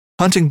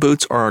Hunting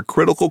boots are a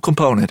critical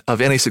component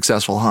of any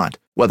successful hunt.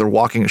 Whether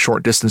walking a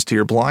short distance to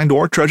your blind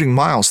or trudging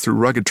miles through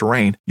rugged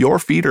terrain, your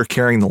feet are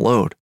carrying the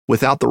load.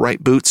 Without the right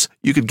boots,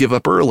 you could give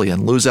up early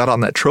and lose out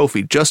on that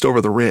trophy just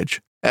over the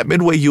ridge. At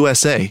Midway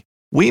USA,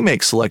 we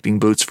make selecting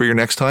boots for your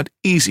next hunt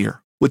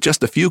easier. With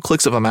just a few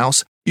clicks of a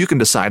mouse, you can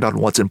decide on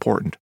what's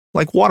important,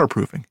 like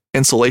waterproofing,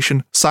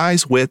 insulation,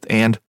 size, width,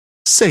 and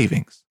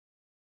savings.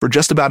 For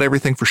just about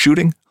everything for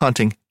shooting,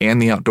 hunting,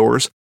 and the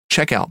outdoors,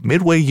 check out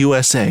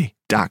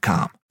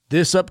MidwayUSA.com.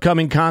 This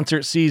upcoming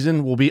concert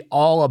season will be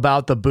all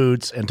about the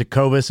boots, and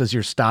Tecovas is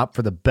your stop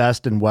for the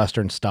best in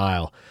Western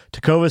style.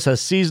 Tecovas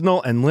has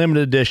seasonal and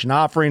limited edition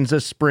offerings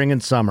this spring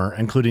and summer,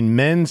 including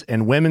men's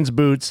and women's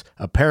boots,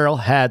 apparel,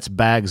 hats,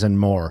 bags, and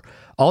more.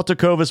 All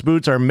Tecovas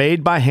boots are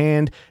made by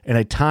hand in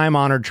a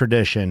time-honored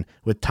tradition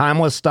with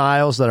timeless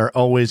styles that are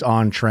always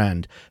on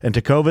trend. And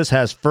Tecovas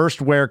has first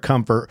wear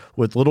comfort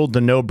with little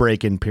to no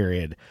break-in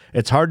period.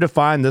 It's hard to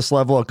find this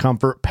level of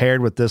comfort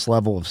paired with this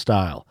level of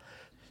style.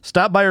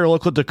 Stop by your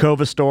local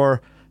Tecovas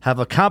store, have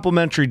a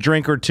complimentary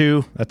drink or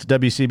two, that's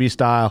WCB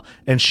style,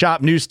 and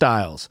shop new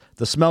styles.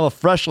 The smell of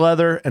fresh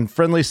leather and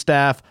friendly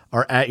staff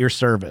are at your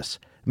service.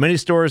 Many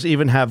stores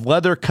even have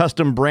leather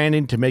custom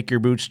branding to make your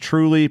boots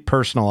truly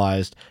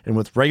personalized. And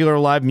with regular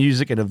live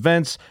music and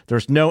events,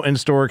 there's no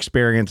in-store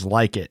experience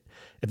like it.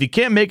 If you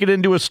can't make it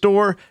into a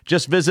store,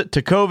 just visit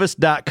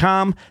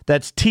tecovas.com.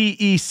 That's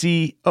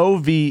TECOVAS.com.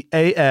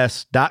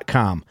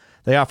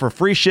 They offer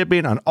free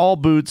shipping on all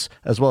boots,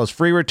 as well as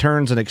free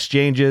returns and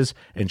exchanges,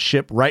 and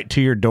ship right to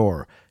your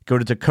door. Go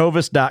to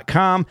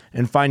tecovas.com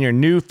and find your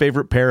new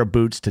favorite pair of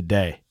boots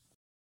today.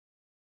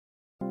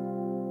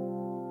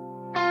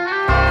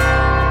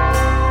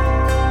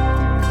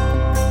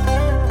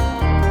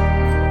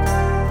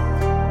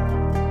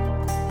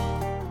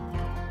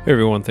 Hey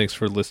everyone, thanks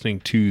for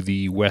listening to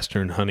the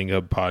Western Hunting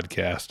Hub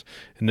podcast.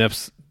 In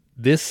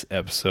this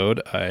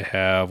episode, I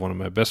have one of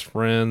my best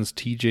friends,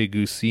 TJ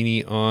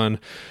Gusini, on.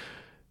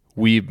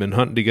 We've been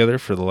hunting together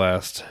for the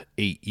last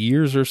 8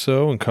 years or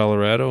so in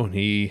Colorado, and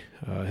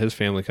his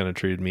family kind of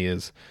treated me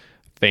as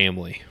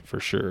family for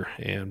sure,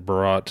 and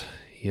brought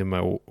him,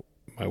 my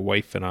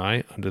wife and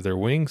I under their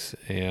wings,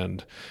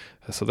 and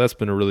so that's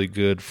been a really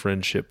good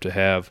friendship to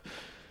have.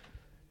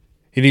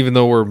 And even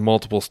though we're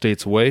multiple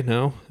states away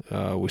now,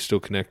 we still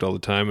connect all the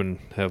time and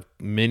have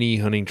many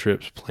hunting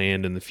trips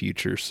planned in the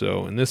future.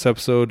 So in this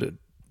episode,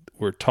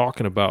 we're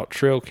talking about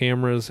trail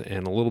cameras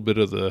and a little bit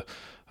of the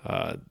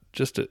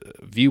just a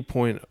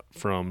viewpoint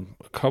from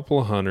a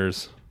couple of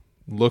hunters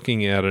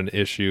looking at an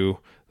issue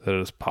that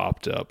has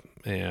popped up.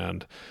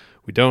 And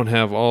we don't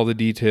have all the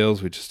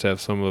details. We just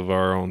have some of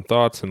our own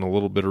thoughts and a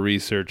little bit of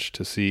research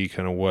to see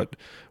kind of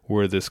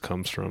where this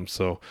comes from.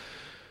 So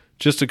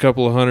just a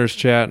couple of hunters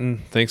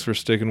chatting. Thanks for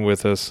sticking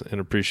with us, and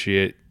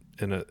appreciate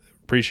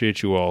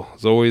you all.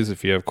 As always,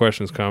 if you have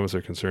questions, comments,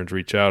 or concerns,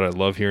 reach out. I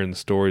love hearing the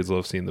stories,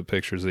 love seeing the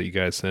pictures that you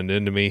guys send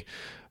in to me.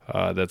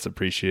 That's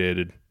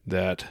appreciated.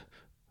 That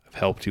I've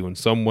helped you in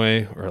some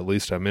way, or at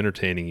least I'm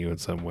entertaining you in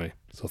some way.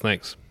 So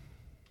thanks.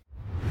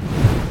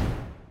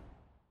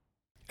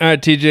 All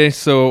right, TJ.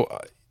 So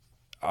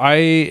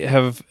I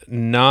have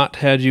not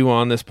had you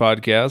on this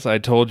podcast. I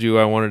told you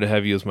I wanted to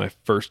have you as my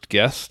first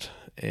guest,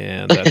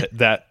 and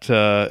that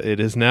it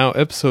is now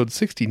episode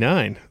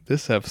 69,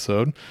 this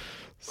episode.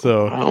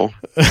 So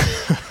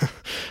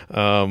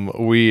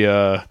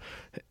wow.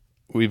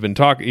 We've been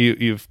talking,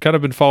 you've kind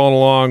of been following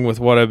along with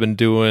what I've been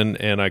doing,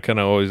 and I kind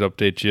of always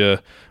update you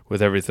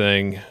with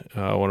everything.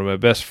 One of my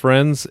best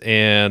friends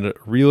and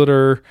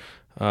realtor,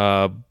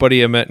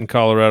 buddy I met in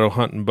Colorado,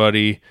 hunting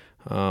buddy,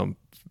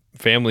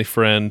 family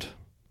friend,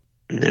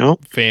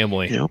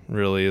 family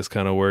really is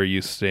kind of where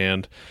you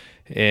stand,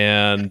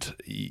 and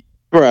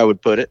where I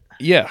would put it.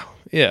 Yeah.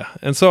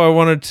 And so I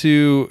wanted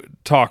to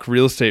talk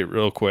real estate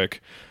real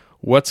quick.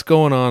 What's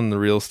going on in the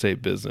real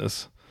estate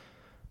business?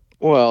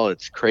 Well,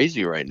 it's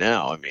crazy right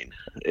now. I mean,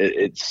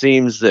 it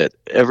seems that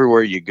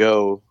everywhere you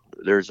go,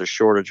 there's a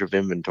shortage of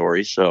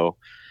inventory. So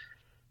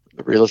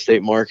the real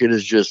estate market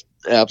is just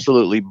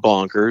absolutely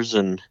bonkers,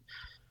 and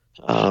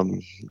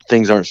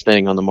things aren't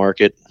staying on the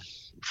market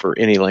for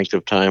any length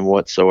of time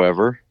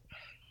whatsoever.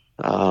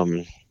 I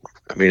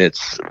mean,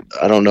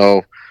 I don't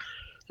know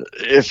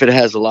if it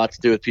has a lot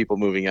to do with people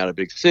moving out of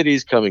big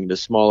cities, coming to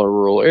smaller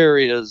rural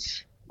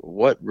areas,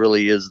 what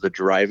really is the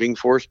driving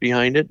force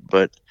behind it,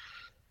 but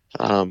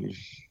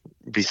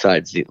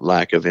besides the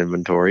lack of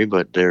inventory,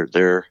 but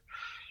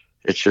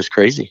it's just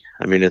crazy.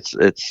 I mean, it's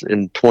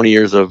in 20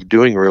 years of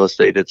doing real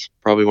estate, it's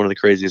probably one of the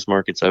craziest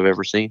markets I've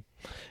ever seen.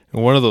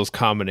 And one of those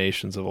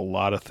combinations of a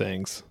lot of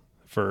things.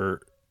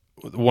 For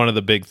one of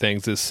the big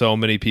things is so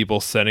many people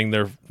sending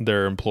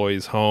their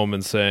employees home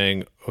and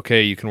saying,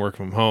 okay, you can work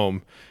from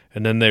home.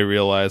 And then they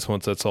realize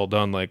once that's all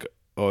done, like,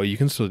 oh, you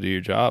can still do your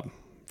job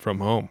from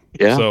home.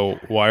 Yeah. So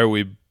why are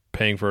we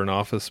paying for an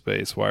office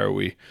space? Why are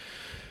we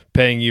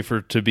paying you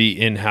to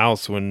be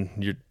in-house when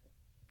you're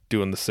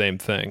doing the same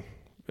thing?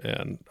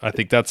 And I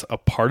think that's a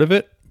part of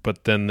it,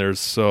 but then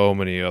there's so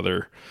many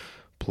other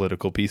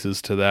political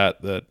pieces to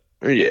that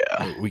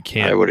Yeah, We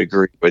can't. I would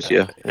agree with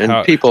you. And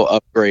How- people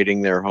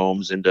upgrading their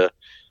homes into,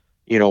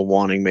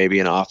 wanting maybe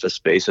an office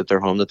space at their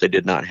home that they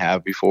did not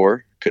have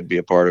before could be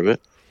a part of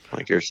it,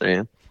 like you're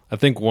saying. I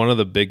think one of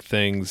the big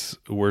things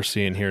we're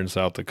seeing here in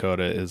South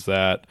Dakota is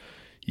that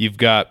you've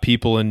got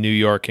people in New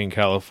York and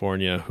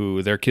California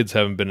who their kids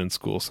haven't been in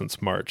school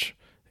since March,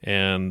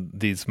 and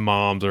these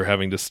moms are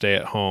having to stay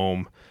at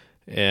home,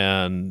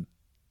 and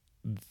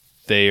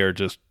they are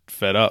just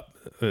fed up.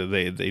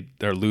 They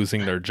are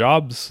losing their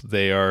jobs.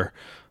 They are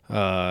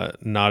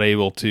not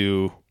able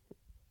to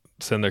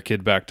send their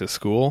kid back to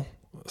school.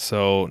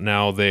 So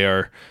now they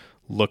are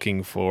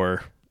looking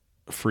for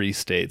free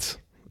states,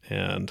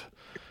 and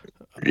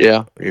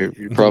Yeah,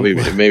 you probably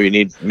maybe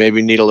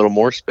need a little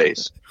more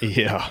space.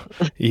 yeah,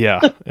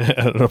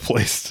 and a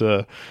place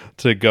to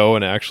go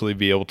and actually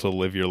be able to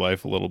live your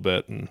life a little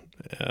bit, and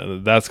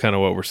that's kind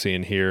of what we're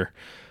seeing here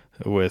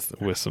with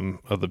some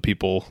of the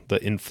people,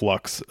 the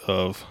influx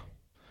of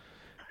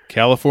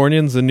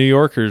Californians and New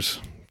Yorkers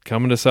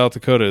coming to South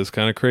Dakota is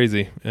kind of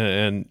crazy,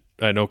 and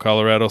I know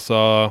Colorado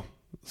saw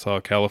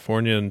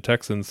California and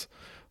Texans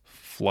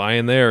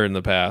flying there in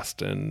the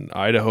past, and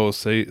Idaho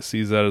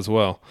sees that as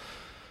well.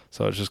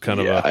 So it's just kind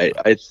of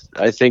I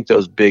think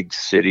those big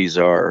cities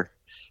are,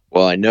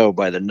 well, I know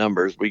by the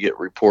numbers we get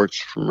reports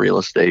from real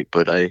estate,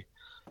 but I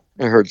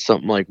heard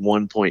something like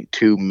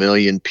 1.2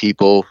 million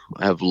people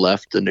have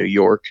left the New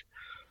York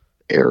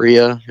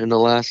area in the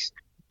last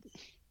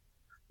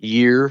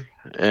year,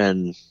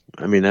 and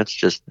I mean that's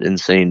just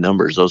insane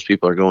numbers. Those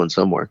people are going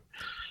somewhere.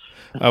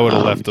 I would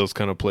have left those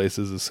kind of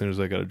places as soon as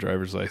I got a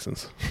driver's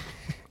license.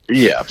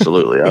 Yeah,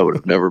 absolutely. I would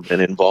have never been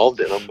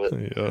involved in them. But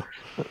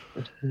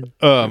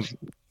yeah.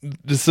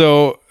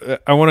 So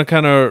I want to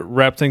kind of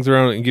wrap things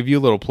around and give you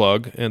a little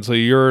plug. And so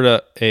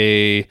you're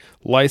a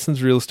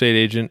licensed real estate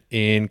agent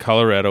in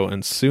Colorado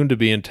and soon to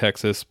be in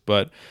Texas.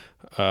 But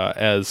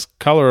as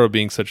Colorado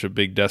being such a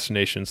big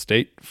destination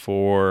state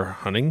for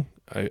hunting,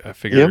 I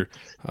figure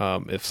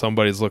if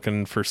somebody's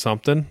looking for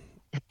something,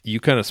 you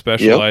kind of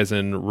specialize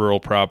in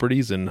rural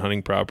properties and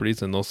hunting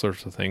properties and those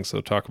sorts of things.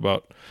 So talk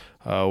about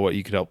what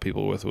you could help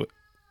people with.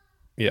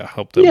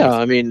 Help them. Yeah,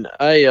 I mean,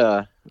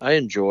 I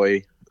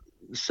enjoy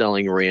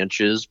selling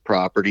ranches,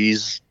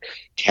 properties,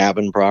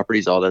 cabin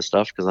properties, all that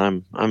stuff, because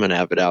I'm an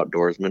avid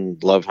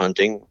outdoorsman, love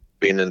hunting,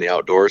 being in the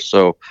outdoors.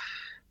 So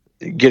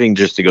getting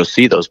just to go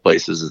see those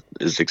places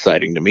is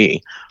exciting to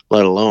me,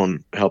 let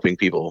alone helping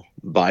people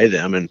buy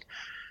them and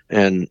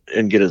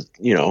get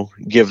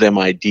give them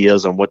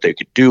ideas on what they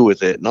could do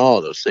with it and all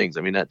of those things.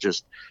 I mean,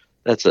 it's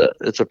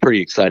a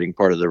pretty exciting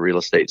part of the real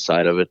estate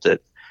side of it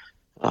that,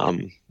 I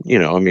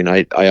mean,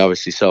 I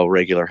obviously sell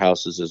regular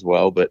houses as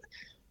well, but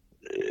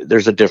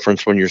there's a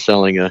difference when you're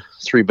selling a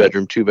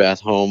 3-bedroom, 2-bath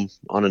home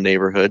on a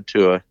neighborhood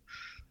to a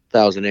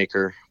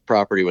 1,000-acre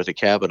property with a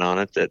cabin on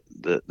it, that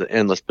the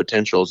endless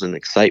potentials and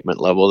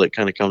excitement level that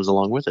kind of comes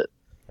along with it.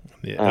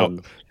 Yeah.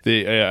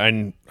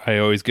 I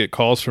always get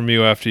calls from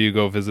you after you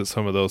go visit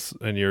some of those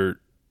and you're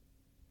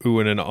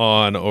oohing and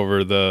ahhing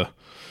over the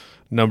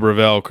number of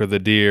elk or the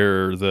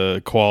deer or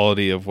the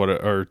quality of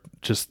or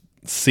just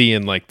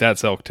seeing like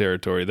that's elk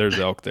territory. There's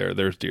elk there.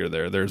 There's deer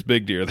there. There's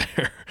big deer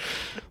there.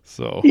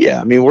 So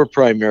yeah, I mean, we're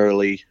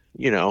primarily,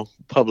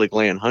 public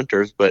land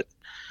hunters, but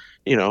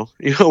you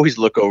always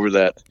look over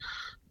that,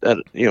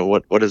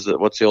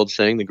 what's the old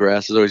saying? The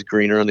grass is always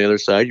greener on the other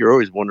side. You're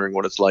always wondering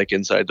what it's like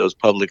inside those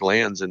public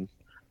lands, and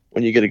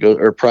when you get to go,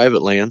 or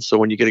private lands. So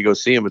when you get to go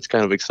see them, it's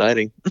kind of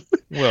exciting.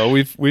 Well,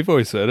 we've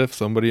always said if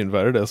somebody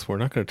invited us, we're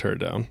not going to turn it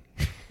down.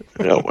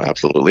 No,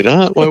 absolutely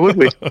not. Why would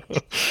we?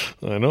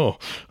 I know.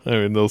 I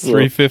mean, those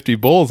 350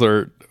 bulls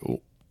are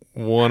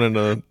 1 in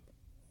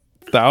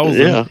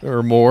 1,000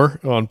 or more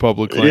on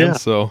public land. Yeah.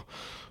 So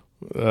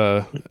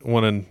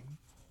 1 in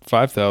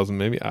 5,000,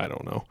 maybe. I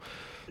don't know.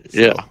 So,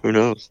 yeah, who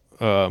knows?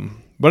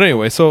 But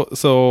anyway,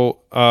 so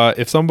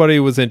if somebody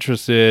was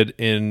interested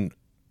in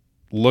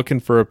looking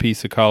for a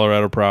piece of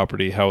Colorado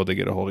property, how would they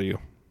get a hold of you?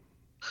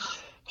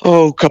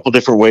 Oh, a couple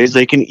different ways.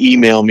 They can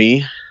email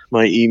me.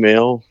 My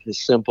email is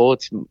simple.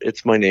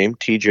 It's my name,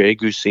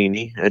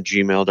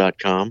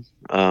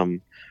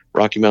 tjgucini@gmail.com.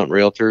 Rocky Mountain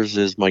Realtors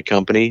is my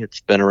company. It's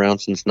been around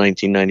since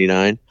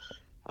 1999.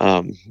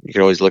 You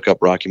can always look up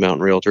Rocky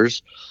Mountain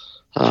Realtors.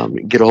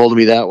 Get a hold of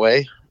me that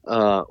way,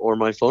 or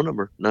my phone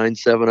number,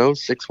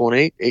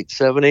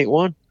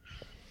 970-618-8781.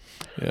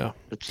 Yeah,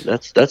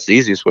 that's the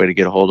easiest way to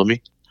get a hold of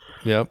me.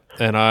 Yep.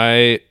 And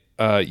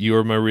you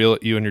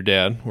and your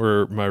dad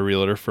were my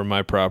realtor for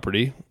my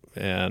property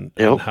and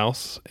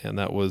house, and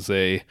that was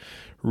a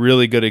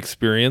really good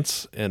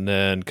experience, and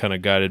then kind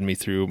of guided me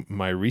through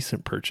my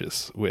recent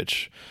purchase,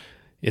 which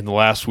in the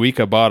last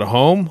week I bought a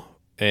home,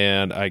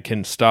 and I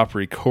can stop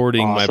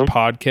recording my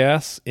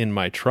podcasts in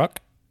my truck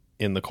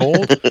in the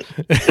cold,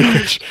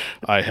 which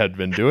I had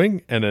been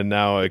doing, and then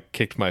now I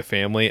kicked my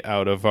family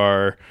out of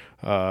our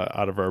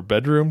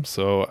bedroom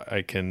so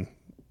I can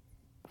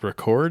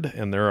record,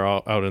 and they're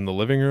all out in the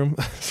living room.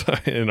 So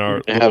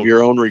have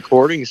your own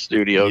recording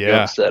studio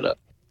set up.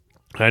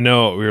 I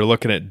know we were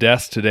looking at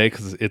desks today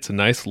because it's a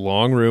nice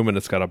long room and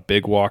it's got a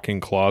big walk-in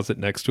closet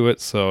next to it.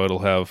 So it'll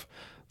have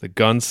the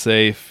gun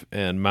safe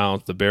and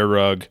mount, the bear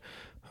rug,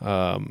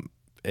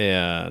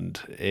 and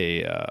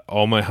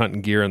all my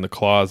hunting gear in the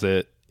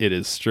closet. It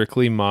is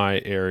strictly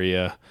my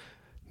area.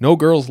 No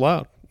girls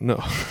allowed.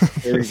 No.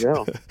 There you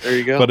go. There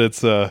you go. But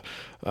it's a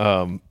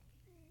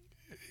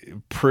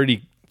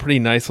pretty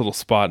nice little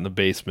spot in the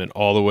basement,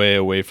 all the way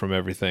away from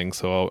everything.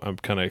 So I'm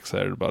kind of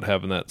excited about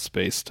having that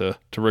space to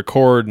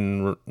record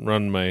and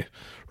run my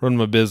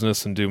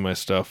business and do my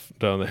stuff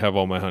down there. Have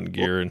all my hunting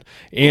gear and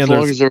as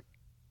long as there's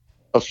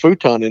a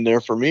futon in there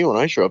for me when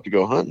I show up to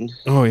go hunting.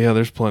 Oh yeah,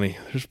 there's plenty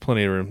of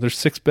room. There's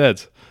 6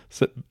 beds.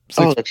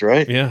 Oh, that's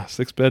right. Yeah,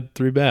 6 bed,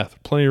 3 bath,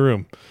 plenty of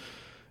room.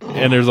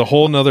 And there's a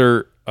whole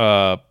nother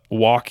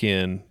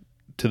walk-in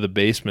to the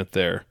basement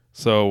there.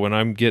 So when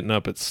I'm getting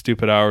up at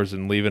stupid hours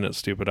and leaving at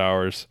stupid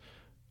hours,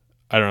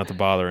 I don't have to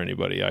bother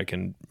anybody. I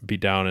can be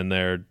down in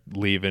there,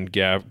 leaving,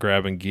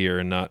 grabbing gear,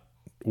 and not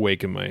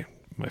waking my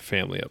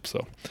family up.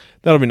 So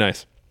that'll be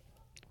nice.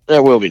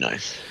 That will be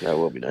nice.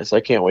 I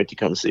can't wait to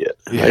come see it.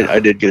 Yeah. I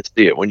did get to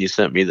see it when you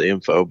sent me the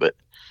info, but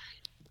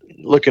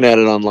looking at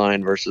it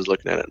online versus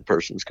looking at it in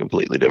person is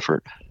completely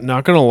different.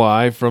 Not going to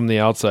lie, from the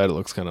outside, it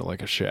looks kind of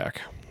like a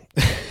shack.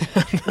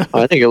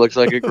 I think it looks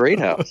like a great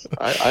house.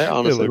 I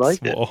honestly like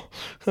it.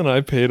 And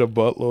I paid a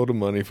buttload of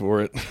money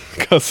for it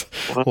because,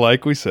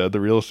 like we said, the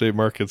real estate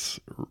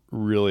market's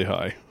really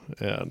high.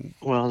 And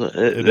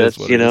it is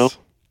what it is.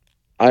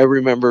 I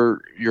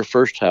remember your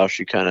first house.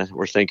 You kind of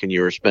were thinking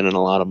you were spending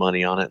a lot of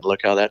money on it.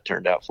 Look how that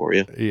turned out for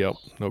you. Yep,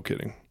 no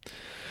kidding.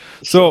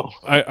 So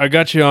I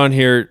got you on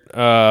here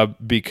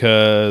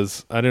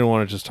because I didn't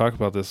want to just talk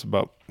about this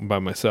by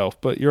myself,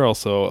 but you're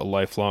also a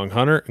lifelong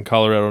hunter and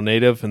Colorado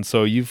native, and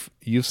so you've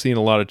seen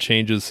a lot of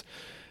changes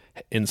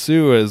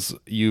ensue as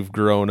you've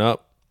grown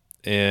up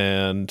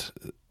and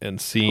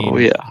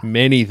seen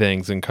many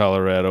things in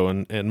Colorado,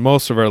 and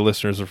most of our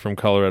listeners are from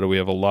Colorado. We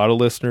have a lot of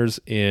listeners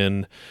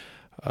in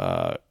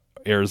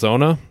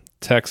Arizona,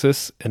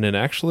 Texas, and then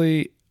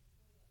actually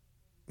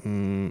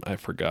I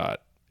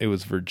forgot, it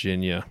was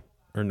Virginia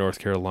or North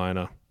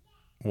Carolina,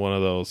 one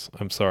of those.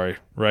 I'm sorry,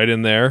 right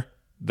in there.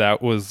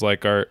 That was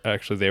like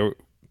they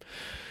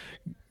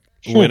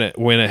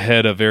went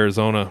ahead of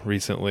Arizona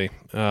recently.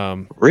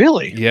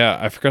 Really? Yeah,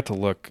 I forgot to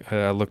look.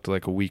 I looked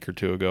like a week or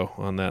two ago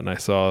on that, and I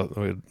saw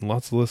we had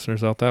lots of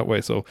listeners out that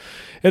way. So,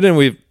 and then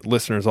we have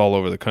listeners all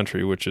over the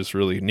country, which is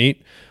really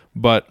neat.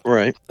 But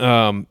right.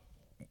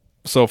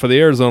 So for the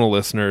Arizona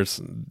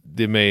listeners,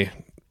 they may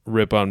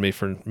rip on me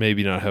for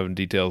maybe not having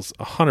details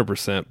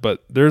 100%,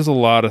 but there's a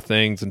lot of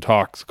things and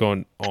talks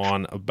going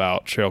on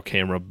about trail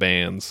camera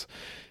bans.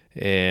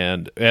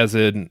 And as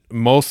in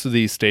most of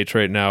these states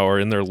right now are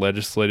in their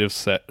legislative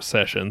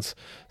sessions.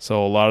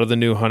 So a lot of the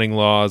new hunting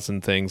laws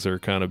and things are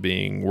kind of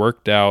being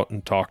worked out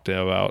and talked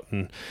about.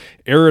 And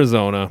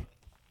Arizona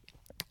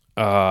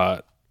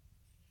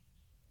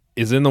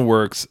is in the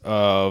works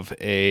of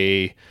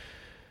a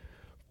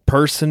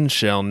person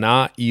shall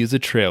not use a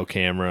trail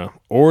camera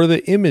or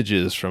the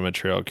images from a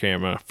trail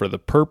camera for the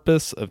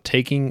purpose of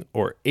taking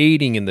or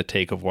aiding in the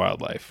take of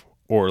wildlife,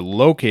 or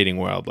locating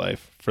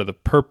wildlife for the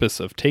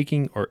purpose of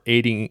taking or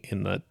aiding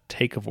in the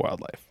take of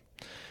wildlife.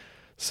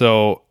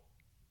 So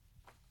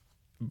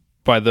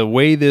by the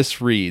way this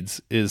reads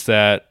is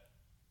that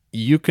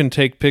you can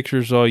take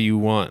pictures all you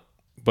want,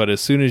 but as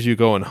soon as you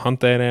go and hunt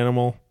that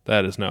animal,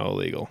 that is now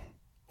illegal.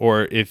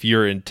 Or if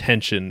your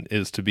intention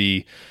is to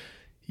be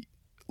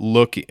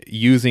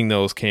using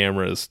those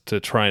cameras to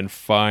try and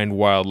find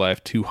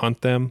wildlife to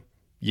hunt them,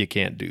 you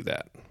can't do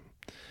that.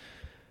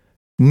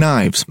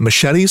 Knives,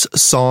 machetes,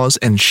 saws,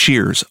 and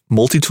shears,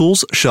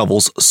 multi-tools,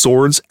 shovels,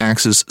 swords,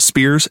 axes,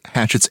 spears,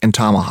 hatchets, and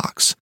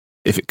tomahawks.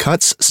 If it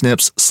cuts,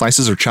 snips,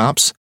 slices, or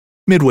chops,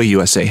 Midway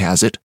USA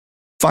has it.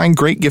 Find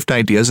great gift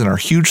ideas in our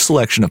huge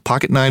selection of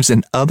pocket knives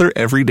and other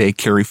everyday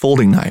carry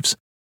folding knives.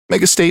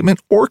 Make a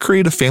statement or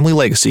create a family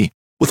legacy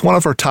with one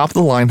of our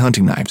top-of-the-line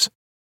hunting knives.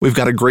 We've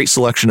got a great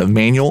selection of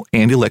manual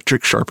and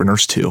electric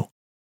sharpeners, too.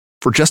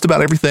 For just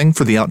about everything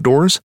for the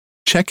outdoors,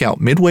 check out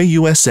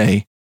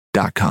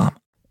MidwayUSA.com.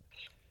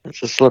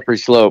 It's a slippery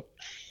slope.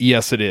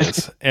 Yes, it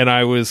is. And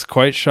I was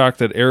quite shocked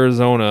that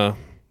Arizona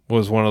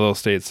was one of those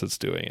states that's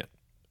doing it.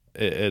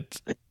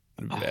 It's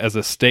as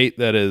a state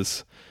that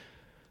is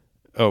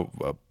a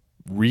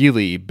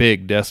really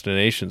big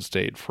destination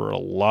state for a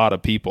lot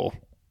of people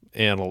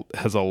and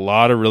has a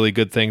lot of really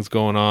good things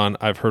going on.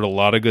 I've heard a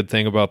lot of good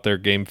thing about their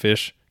game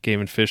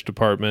and fish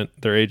department.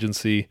 Their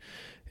agency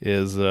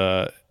has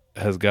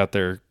got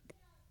their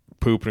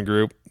pooping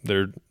group.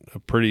 They're a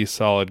pretty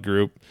solid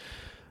group.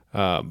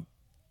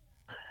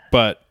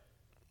 But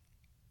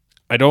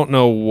I don't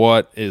know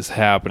what is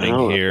happening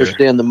here. I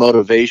understand the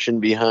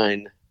motivation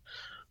behind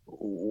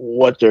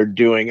what they're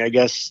doing. I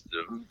guess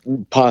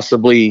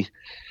possibly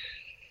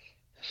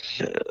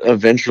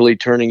eventually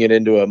turning it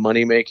into a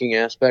money-making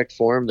aspect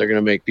for them. They're going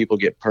to make people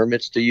get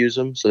permits to use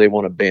them, so they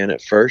want to ban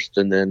it first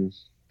and then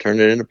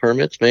turn it into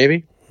permits,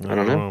 maybe? I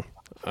don't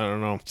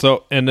know.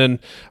 So, and then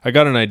I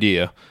got an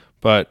idea,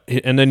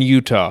 and then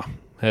Utah.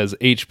 has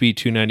HB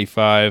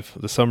 295.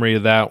 The summary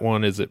of that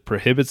one is it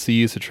prohibits the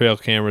use of trail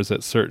cameras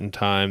at certain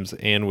times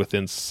and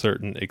within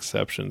certain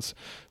exceptions.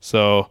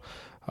 So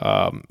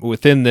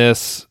within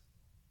this,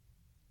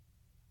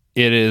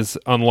 it is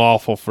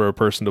unlawful for a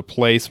person to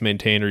place,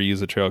 maintain, or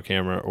use a trail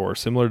camera or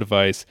similar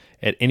device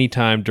at any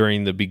time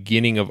during the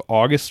beginning of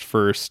August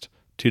 1st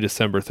to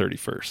December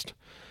 31st.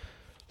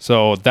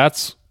 So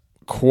that's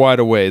quite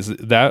a ways.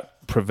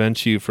 That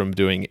prevents you from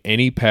doing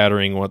any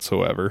patterning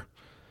whatsoever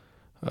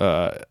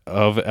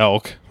of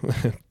elk,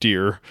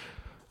 deer,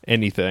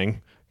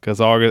 anything.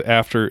 Because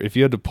if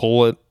you had to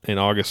pull it in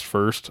August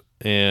 1st,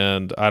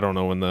 and I don't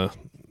know when the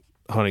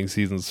hunting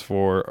seasons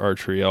for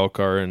archery elk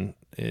are in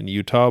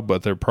Utah,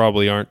 but there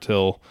probably aren't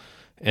till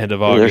end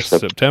of August,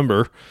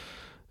 September.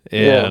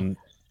 And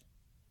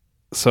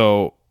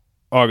so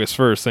August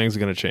 1st, things are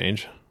going to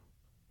change.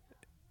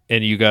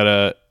 And you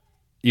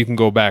can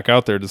go back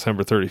out there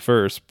December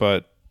 31st,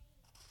 but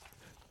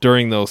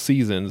during those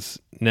seasons,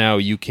 now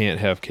you can't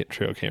have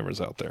trail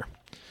cameras out there.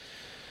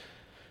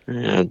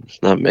 Yeah,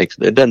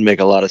 it doesn't make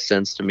a lot of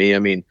sense to me. I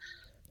mean,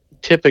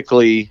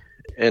 typically,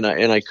 and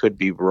I could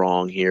be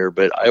wrong here,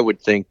 but I would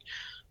think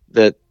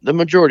that the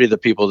majority of the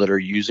people that are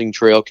using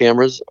trail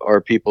cameras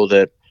are people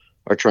that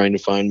are trying to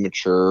find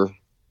mature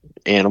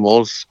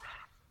animals,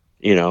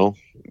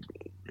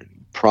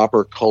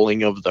 proper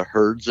culling of the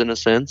herds in a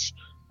sense,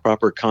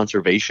 proper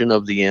conservation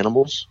of the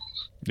animals.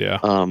 Yeah.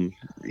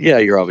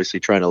 You're obviously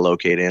trying to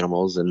locate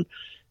animals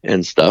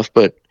and stuff,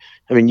 but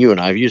I mean, you and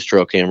I have used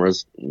trail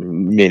cameras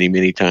many,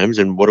 many times,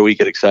 and what do we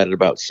get excited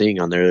about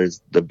seeing on there?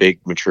 Is the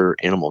big mature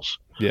animals.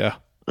 Yeah.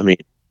 I mean,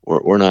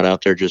 we're not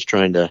out there just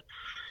trying to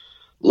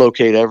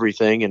locate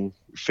everything and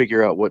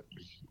figure out what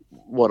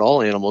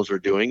all animals are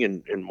doing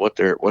and what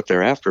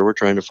they're after. We're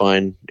trying to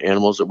find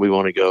animals that we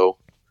want to go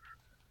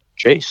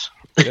chase.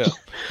 Yeah.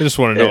 I just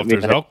want to know if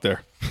there's elk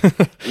there.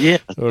 Yeah.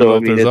 So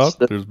if there's elk,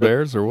 there's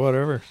bears or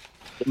whatever.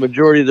 The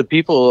majority of the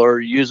people are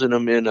using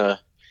them in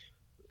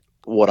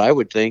what I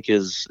would think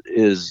is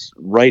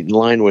right in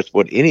line with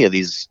what any of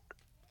these,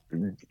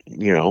 what's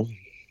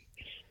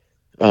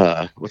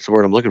the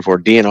word I'm looking for?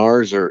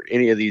 DNRs or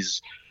any of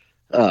these,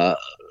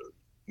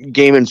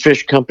 game and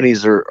fish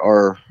companies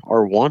are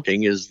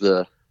wanting is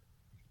the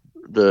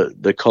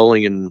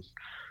culling and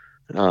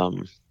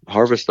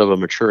harvest of a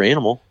mature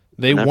animal.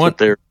 That's what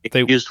they're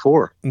used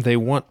for. They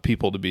want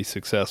people to be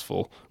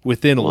successful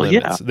within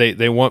limits. Yeah.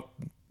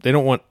 They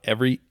don't want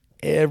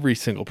every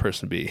single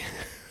person to be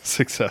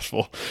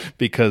successful,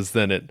 because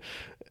then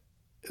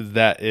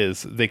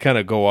they kind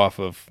of go off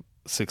of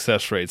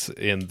success rates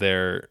in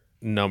their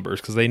numbers,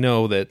 because they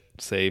know that,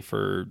 say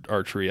for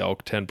archery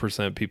elk,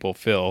 10% people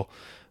fill.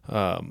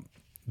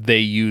 They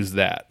use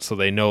that, so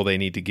they know they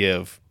need to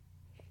give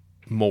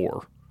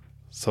more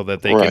so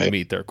that they can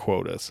meet their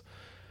quotas.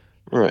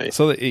 Right.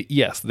 So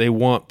yes, they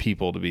want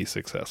people to be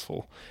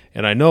successful,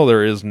 and I know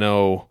there is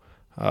no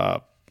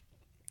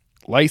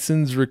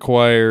license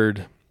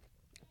required,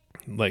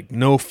 like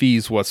no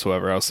fees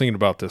whatsoever. I was thinking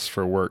about this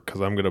for work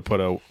because I'm going to put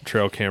a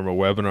trail camera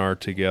webinar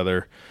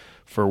together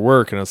for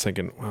work, and I was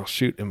thinking, well,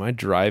 shoot, am I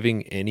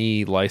driving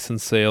any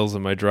license sales?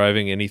 Am I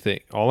driving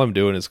anything? All I'm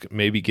doing is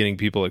maybe getting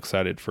people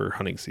excited for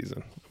hunting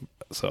season.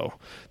 So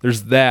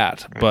there's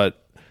that,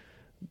 but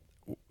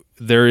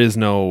there is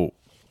no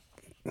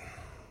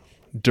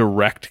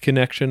direct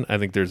connection. I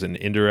think there's an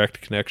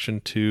indirect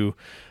connection to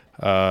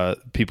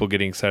people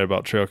getting excited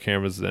about trail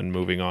cameras, then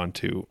moving on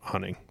to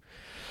hunting.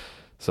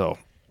 So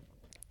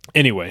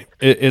anyway,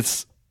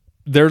 there's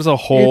a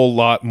whole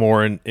lot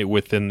more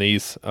within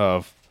these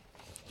of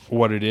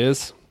what it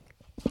is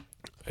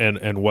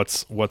and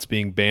what's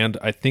being banned.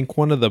 I think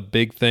one of the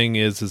big thing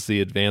is the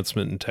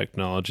advancement in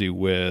technology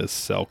with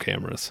cell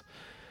cameras.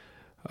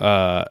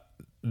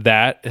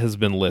 That has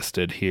been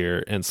listed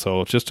here. And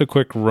so just a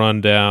quick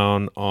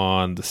rundown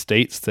on the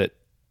states that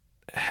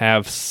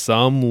have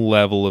some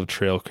level of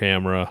trail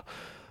camera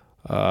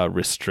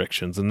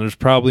restrictions. And there's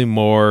probably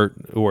more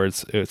where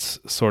it's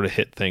sort of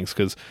hit things,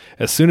 because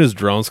as soon as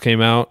drones came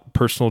out,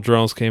 personal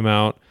drones came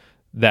out,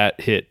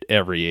 that hit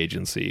every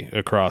agency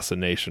across the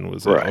nation.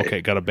 Was like,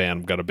 okay, gotta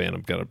ban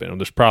them.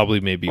 There's probably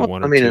maybe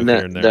one or two here and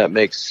there. That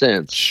makes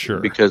sense. Sure.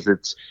 Because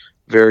it's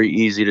very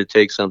easy to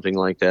take something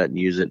like that and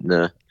use it in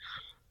a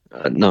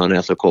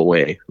non-ethical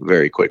way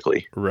very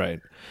quickly. Right.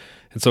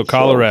 And so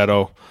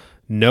Colorado,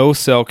 no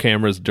cell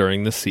cameras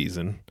during the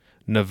season.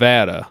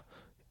 Nevada,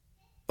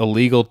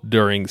 illegal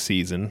during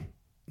season,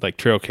 like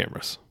trail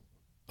cameras,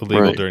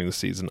 illegal during the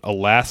season.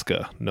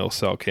 Alaska, no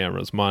cell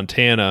cameras.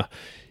 Montana,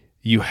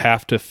 you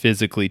have to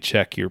physically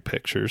check your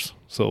pictures.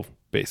 So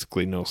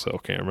basically no cell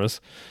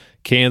cameras.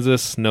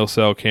 Kansas, no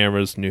cell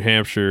cameras. New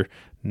Hampshire,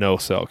 no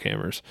cell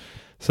cameras.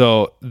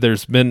 So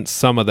there's been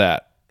some of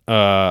that.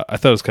 I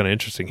thought it was kind of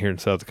interesting here in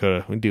South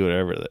Dakota. We do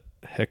whatever the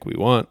heck we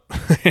want.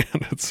 And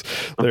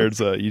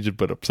you just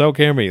put up cell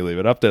camera, you leave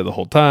it up there the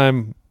whole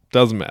time.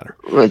 Doesn't matter.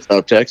 That's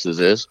how Texas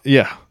is.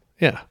 Yeah.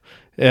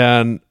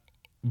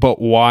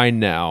 But why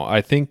now?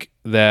 I think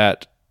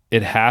that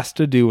it has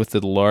to do with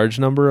the large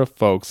number of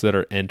folks that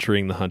are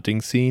entering the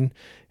hunting scene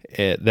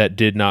that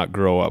did not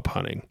grow up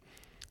hunting.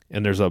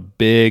 And there's a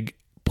big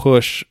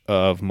push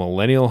of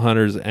millennial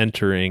hunters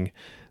entering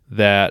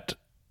that.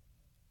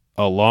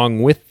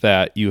 Along with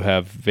that, you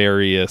have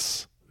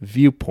various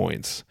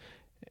viewpoints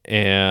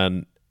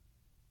and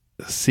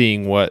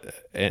seeing what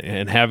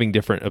and having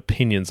different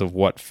opinions of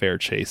what fair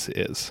chase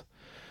is.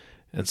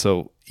 And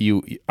so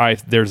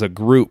there's a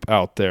group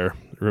out there.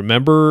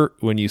 Remember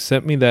when you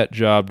sent me that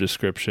job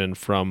description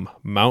from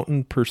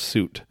Mountain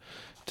Pursuit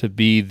to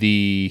be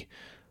the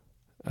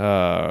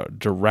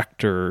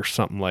director or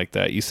something like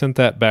that? You sent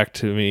that back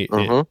to me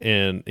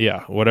in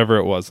whatever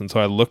it was. And so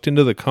I looked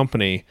into the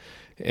company,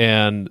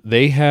 and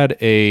they had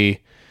a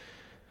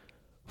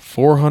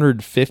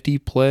 450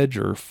 pledge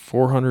or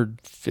 400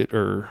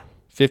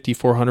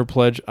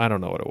 pledge. I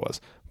don't know what it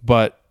was,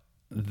 but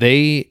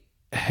they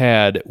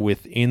had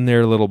within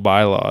their little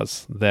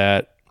bylaws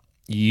that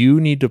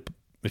you need to,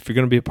 if you're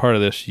going to be a part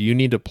of this, you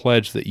need to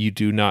pledge that you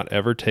do not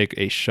ever take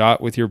a shot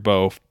with your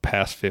bow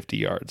past 50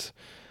 yards.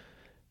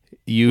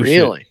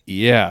 Really?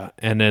 Yeah.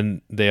 And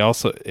then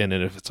and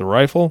then if it's a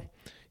rifle,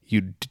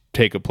 you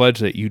take a pledge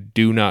that you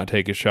do not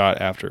take a shot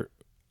after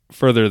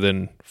further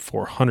than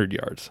 400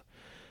 yards.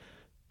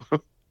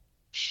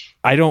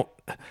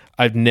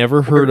 I've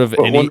never heard of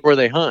any where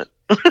they hunt.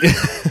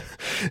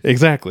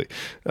 Exactly.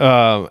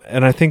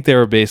 And I think they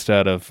were based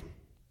out of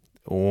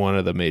one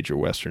of the major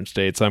western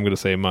states. I'm going to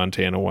say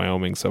Montana,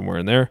 Wyoming, somewhere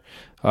in there.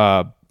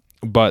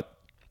 But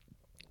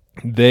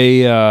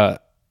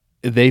they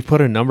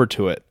put a number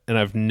to it, and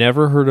I've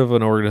never heard of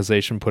an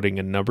organization putting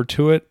a number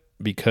to it,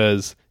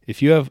 because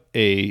if you have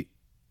a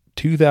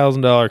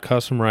 $2,000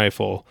 custom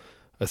rifle,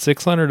 a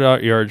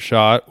 600-yard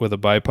shot with a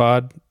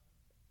bipod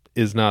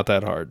is not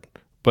that hard.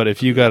 But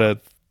if you got a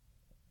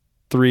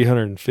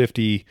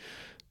 $350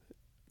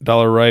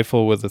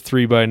 rifle with a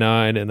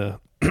 3x9 and a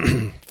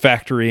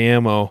factory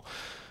ammo,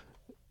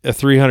 a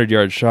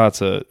 300-yard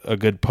shot's a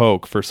good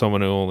poke for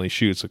someone who only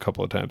shoots a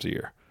couple of times a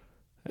year.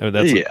 I mean,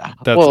 that's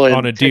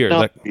on a deer.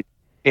 That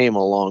came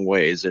a long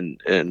ways in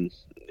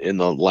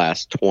the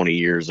last 20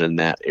 years in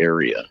that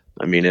area.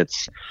 I mean,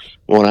 it's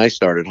when I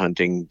started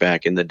hunting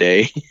back in the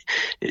day,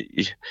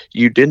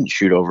 you didn't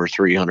shoot over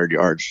 300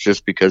 yards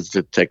just because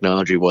the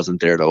technology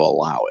wasn't there to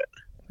allow it.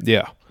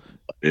 Yeah.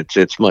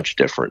 It's much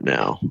different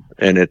now.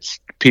 And it's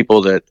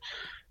people that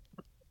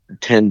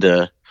tend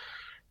to,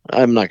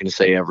 I'm not going to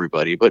say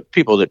everybody, but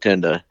people that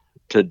tend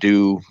to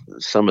do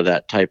some of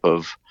that type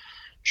of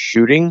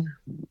shooting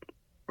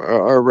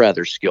are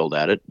rather skilled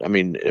at it. I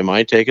mean, am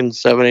I taking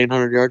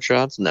 700-800 yard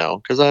shots? No,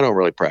 because I don't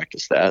really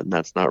practice that, and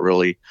that's not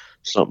really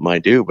something I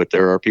do. But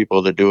there are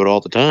people that do it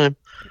all the time,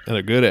 and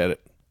they're good at it.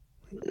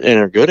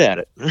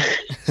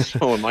 So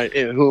who am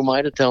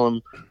I to tell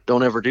them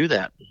don't ever do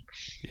that?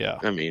 Yeah,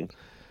 I mean,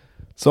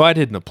 so I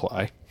didn't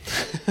apply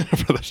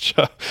for the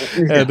job,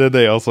 and then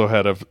they also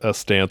had a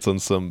stance on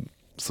some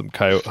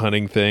coyote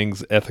hunting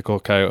things,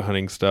 ethical coyote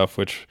hunting stuff,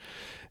 which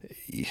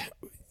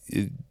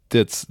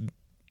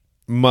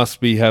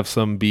must have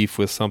some beef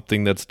with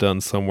something that's done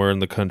somewhere in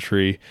the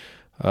country.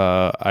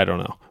 I don't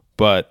know,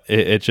 but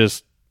it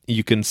just,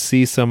 you can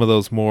see some of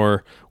those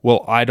more,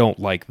 well, I don't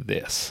like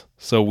this,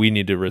 so we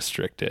need to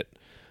restrict it.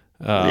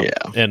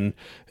 And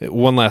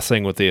one last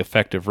thing with the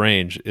effective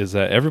range is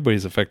that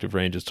everybody's effective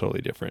range is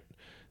totally different.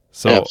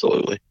 So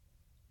absolutely.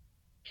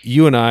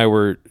 You and I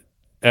were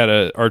at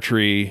an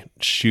archery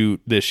shoot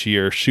this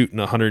year, shooting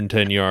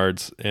 110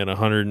 yards and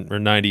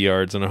 190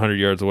 yards and 100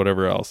 yards or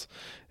whatever else.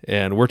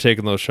 And we're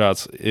taking those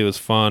shots. It was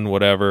fun,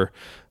 whatever.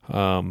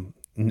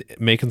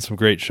 Making some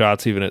great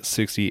shots even at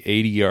 60,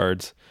 80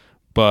 yards.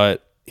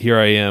 But here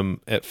I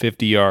am at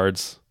 50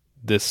 yards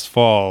this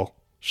fall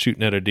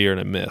shooting at a deer and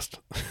it missed.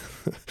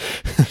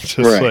 Just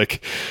right.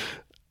 Like,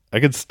 I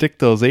could stick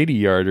those 80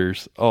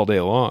 yarders all day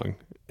long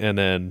and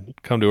then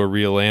come to a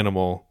real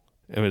animal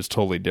and it's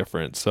totally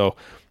different. So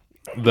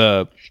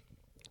the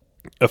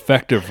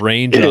effective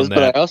range on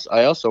that. But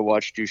I also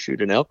watched you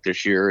shoot an elk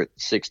this year at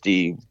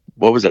 60.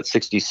 What was that?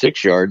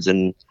 66 yards,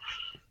 and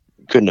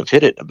couldn't have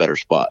hit it in a better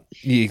spot.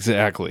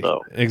 Exactly.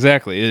 So.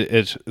 Exactly.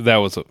 That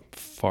was a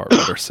far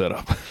better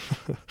setup.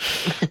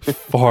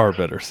 Far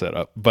better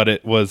setup. But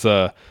it was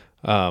I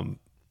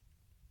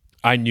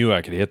knew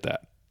I could hit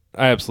that.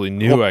 I absolutely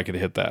knew I could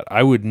hit that.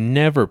 I would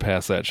never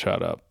pass that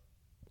shot up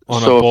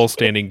on a bull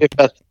standing.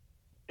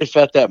 If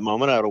at that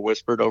moment I would have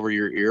whispered over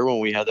your ear when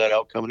we had that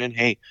elk coming in,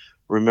 hey,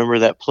 remember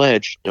that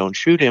pledge? Don't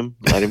shoot him.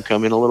 Let him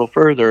come in a little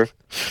further.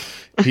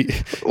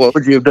 What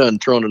would you have done?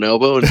 Thrown an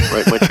elbow and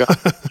right my shot?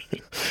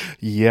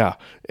 Yeah.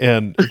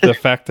 And the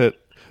fact that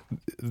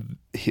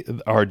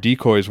our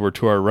decoys were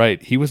to our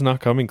right, he was not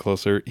coming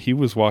closer. He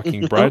was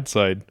walking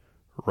broadside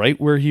right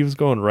where he was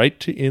going, right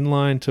to in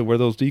line to where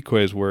those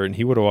decoys were. And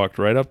he would have walked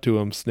right up to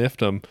him,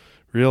 sniffed them,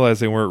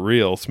 realized they weren't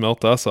real,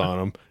 smelt us on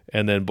them,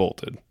 and then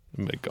bolted.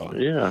 And been gone.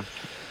 Yeah.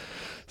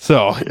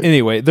 So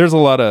anyway, there's a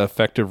lot of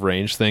effective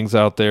range things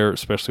out there,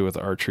 especially with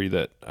archery,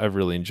 that I've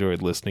really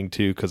enjoyed listening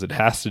to because it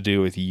has to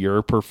do with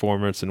your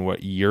performance and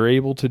what you're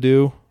able to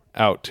do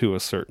out to a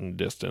certain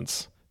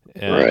distance.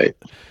 And right.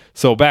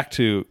 So back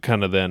to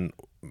kind of then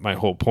my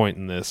whole point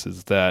in this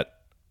is that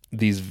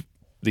these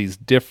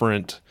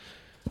different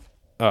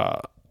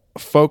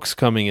folks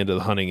coming into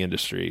the hunting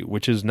industry,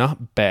 which is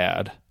not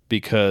bad,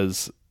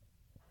 because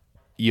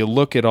you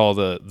look at all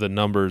the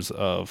numbers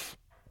of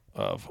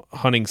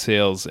hunting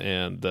sales,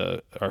 and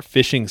our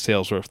fishing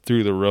sales were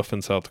through the roof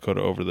in South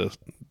Dakota over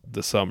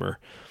the summer,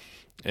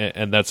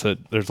 and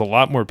there's a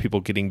lot more people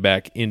getting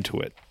back into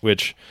it,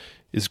 which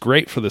is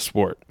great for the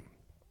sport,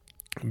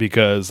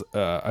 because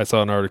I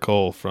saw an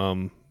article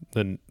from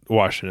the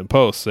Washington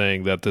Post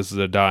saying that this is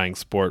a dying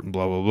sport and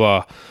blah blah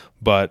blah,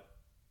 but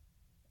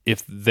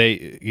if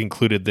they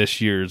included this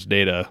year's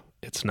data,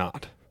 it's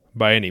not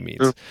by any means.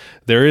 Sure.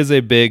 There is a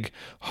big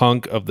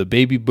hunk of the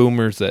baby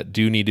boomers that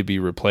do need to be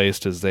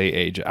replaced as they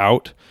age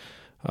out.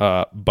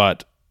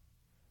 But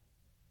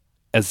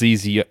as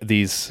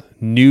these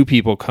new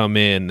people come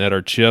in that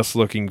are just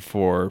looking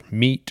for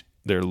meat,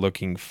 they're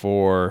looking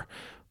for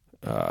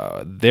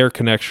their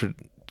connection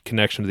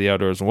to the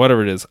outdoors and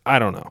whatever it is, I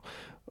don't know.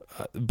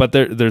 But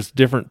there's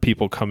different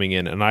people coming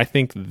in, and I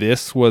think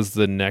this was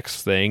the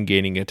next thing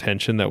gaining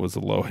attention that was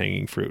the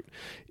low-hanging fruit.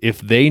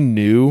 If they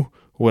knew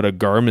what a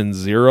Garmin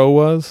Zero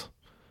was,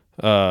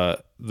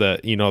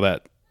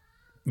 that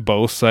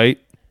bow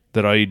sight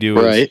that all you do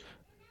is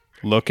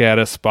look at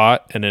a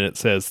spot and then it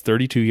says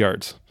 32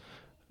 yards.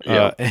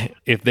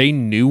 If they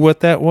knew what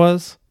that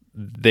was,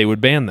 they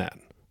would ban that.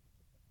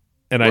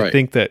 And I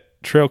think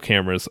that trail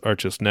cameras are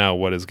just now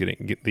what is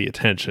getting the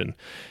attention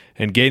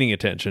and gaining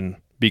attention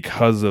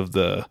because of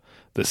the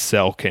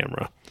cell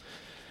camera.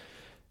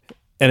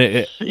 And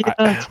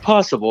it's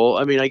possible.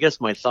 I mean, I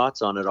guess my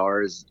thoughts on it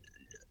is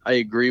I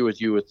agree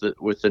with you with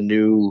the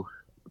new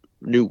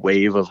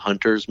wave of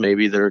hunters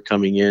maybe that are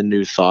coming in,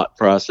 new thought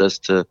process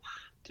to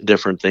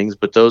different things,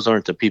 but those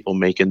aren't the people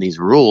making these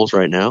rules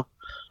right now.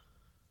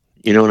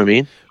 You know what I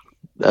mean?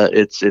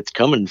 It's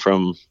coming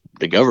from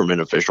the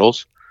government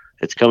officials.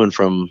 It's coming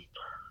from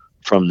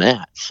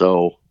that.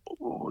 So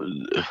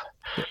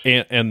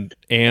and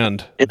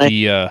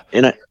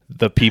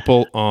the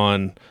people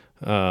on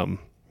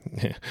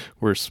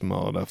we're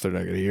small enough they're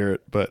not going to hear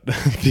it, but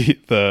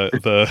the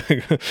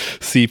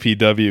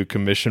CPW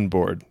commission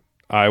board,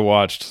 I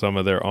watched some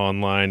of their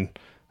online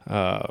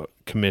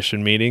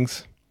commission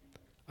meetings.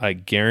 I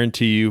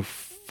guarantee you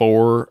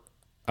 4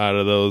 out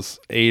of those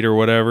 8 or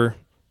whatever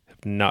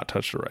have not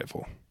touched a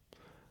rifle.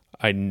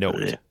 I know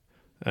it.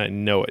 I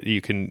know it.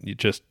 You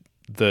just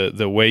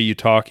the way you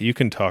talk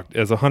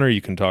as a hunter,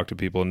 you can talk to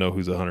people and know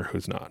who's a hunter,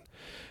 who's not.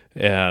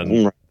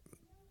 And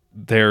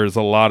there's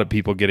a lot of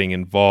people getting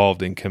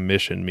involved in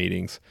commission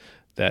meetings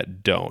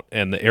that don't.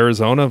 And the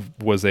Arizona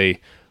was a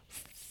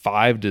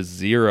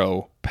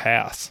 5-0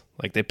 pass.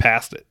 Like, they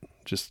passed it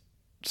just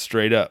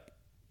straight up.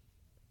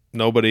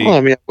 Nobody. Well,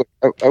 I mean,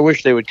 I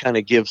wish they would kind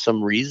of give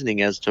some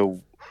reasoning as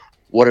to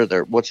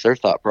what's their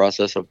thought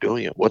process of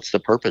doing it. What's the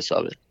purpose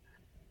of it?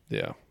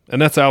 Yeah.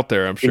 And that's out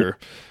there, I'm sure.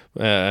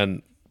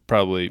 And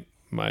probably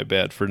my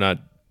bad for not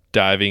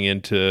diving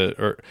into,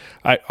 or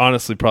I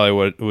honestly probably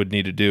what would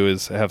need to do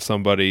is have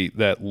somebody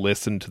that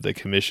listened to the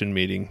commission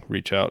meeting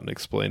reach out and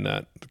explain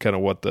that, kind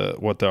of what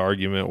the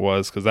argument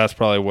was, because that's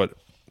probably what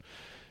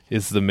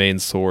is the main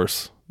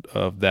source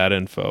of that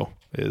info,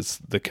 is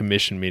the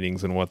commission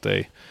meetings and what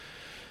they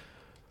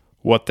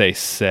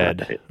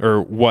said,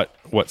 or what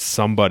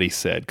somebody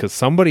said, because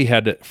somebody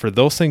had to, for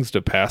those things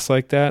to pass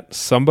like that,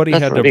 somebody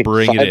had to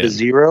bring it in.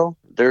 5-0,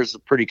 there's a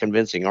pretty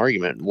convincing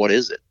argument. What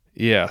is it?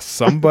 Yeah,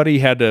 somebody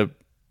had to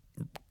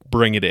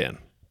bring it in.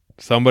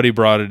 Somebody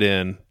brought it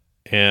in,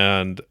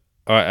 and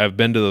I've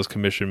been to those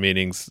commission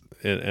meetings,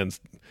 and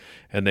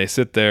they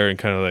sit there and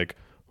kind of like,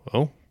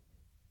 well,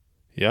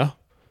 yeah,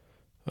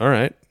 all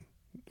right.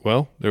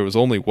 Well, there was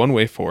only one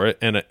way for it,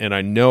 and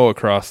I know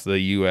across the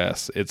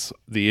U.S. it's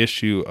the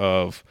issue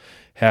of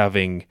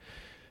having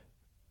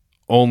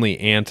only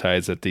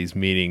antis at these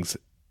meetings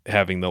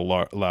having the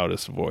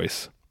loudest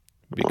voice,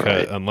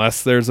 because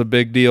unless there's a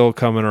big deal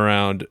coming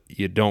around,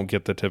 you don't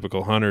get the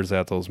typical hunters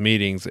at those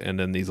meetings, and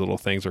then these little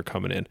things are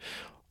coming in,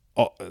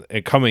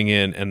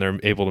 and they're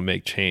able to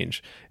make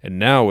change. And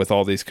now with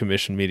all these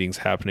commission meetings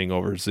happening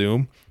over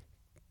Zoom,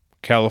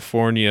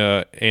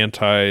 California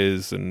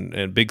antis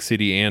and big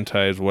city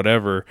antis,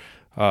 whatever,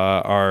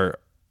 are,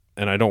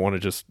 and I don't want to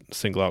just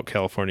single out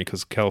California,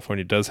 because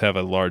California does have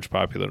a large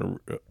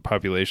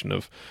population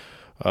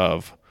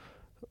of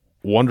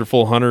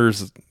wonderful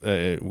hunters.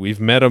 We've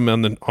met them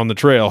on the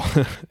trail,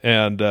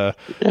 and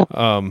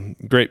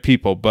great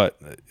people.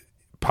 But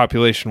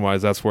population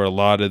wise, that's where a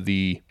lot of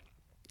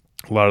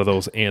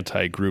those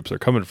anti groups are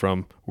coming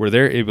from, where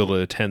they're able to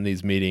attend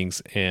these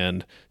meetings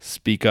and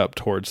speak up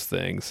towards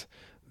things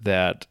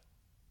that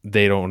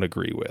they don't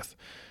agree with.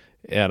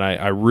 And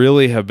I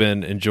really have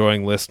been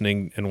enjoying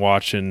listening and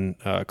watching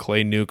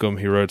Clay Newcomb.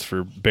 He writes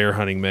for Bear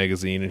Hunting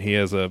Magazine, and he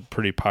has a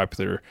pretty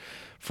popular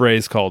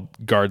phrase called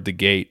 "guard the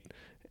gate,"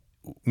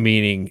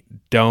 meaning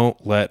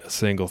don't let a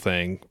single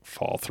thing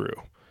fall through,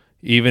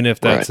 even if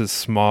that's as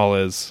small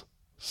as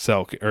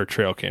cell or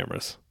trail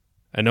cameras.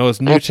 I know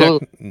as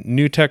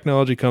new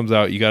technology comes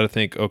out, you got to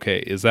think, okay,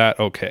 is that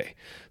okay?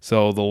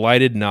 So the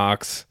lighted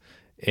nocks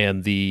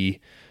and the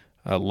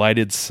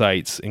lighted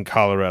sights in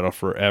Colorado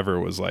forever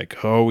was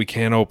like, oh, we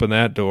can't open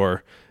that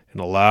door and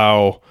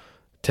allow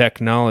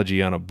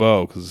technology on a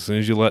bow, because as soon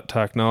as you let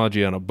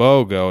technology on a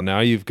bow go, now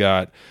you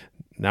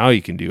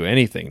can do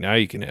anything. Now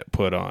you can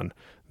put on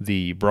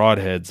the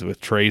broadheads with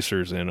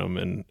tracers in them,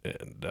 and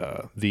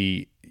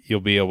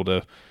you'll be able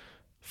to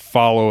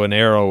follow an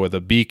arrow with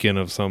a beacon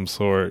of some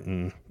sort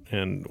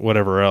and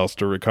whatever else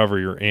to recover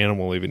your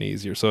animal even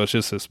easier. So it's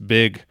just this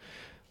big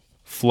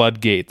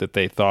floodgate that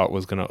they thought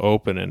was going to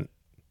open. And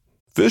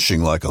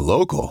fishing like a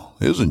local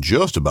isn't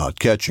just about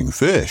catching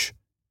fish.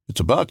 It's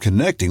about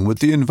connecting with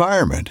the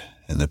environment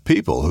and the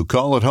people who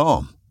call it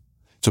home.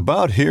 It's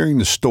about hearing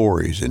the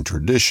stories and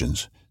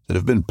traditions that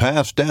have been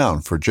passed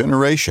down for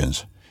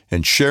generations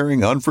and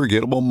sharing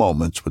unforgettable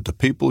moments with the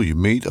people you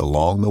meet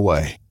along the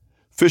way.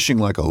 Fishing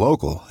like a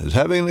local is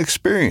having an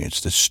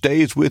experience that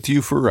stays with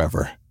you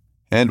forever.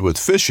 And with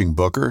Fishing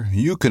Booker,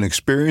 you can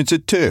experience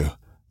it too,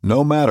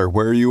 no matter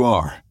where you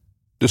are.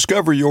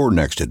 Discover your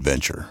next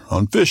adventure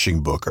on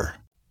Fishing Booker.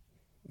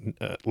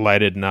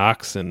 Lighted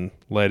nocks and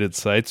lighted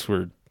sights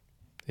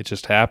it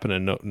just happened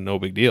and no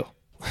big deal.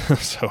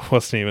 So it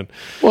wasn't even.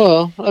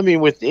 Well, I mean,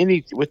 with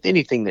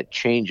anything that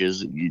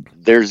changes,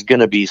 there's going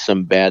to be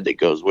some bad that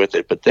goes with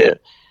it. But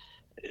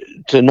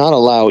to not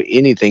allow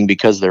anything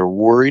because they're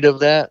worried of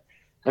that,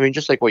 I mean,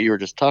 just like what you were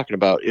just talking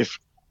about, if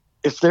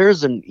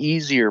there's an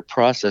easier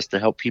process to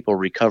help people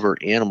recover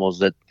animals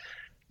that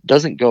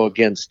doesn't go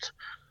against,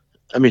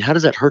 I mean, how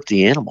does that hurt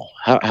the animal?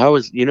 How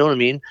is, you know what I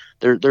mean?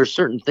 There's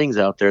certain things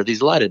out there.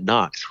 These lighted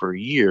nocks for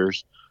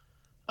years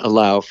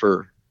allow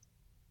for,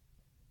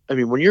 I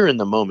mean, when you're in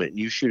the moment and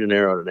you shoot an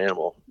arrow at an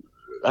animal,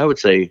 I would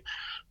say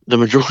the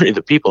majority of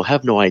the people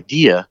have no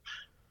idea,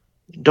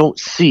 don't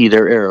see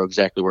their arrow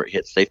exactly where it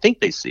hits. They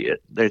think they see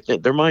it.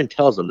 Their mind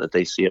tells them that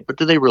they see it, but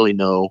do they really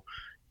know?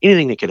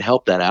 Anything that could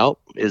help that out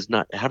is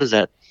not, how's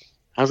that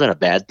a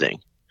bad thing?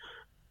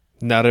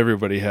 Not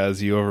everybody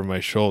has you over my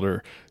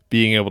shoulder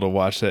being able to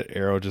watch that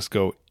arrow just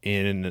go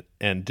in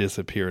and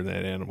disappear in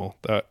that animal.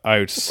 I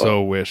would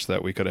so wish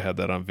that we could have had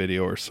that on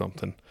video or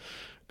something.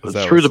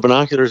 Through the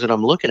binoculars that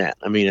I'm looking at,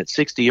 I mean, at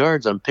 60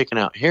 yards, I'm picking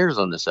out hairs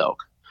on this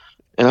elk,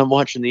 and I'm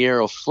watching the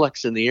arrow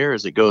flex in the air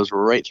as it goes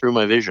right through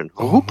my vision,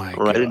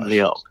 right into the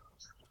elk.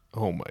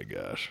 Oh my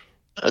gosh!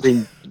 I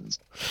mean,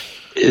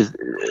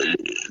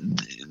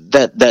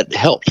 that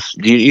helps.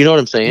 You know what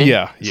I'm saying?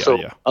 Yeah.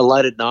 A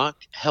lighted knock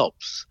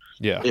helps.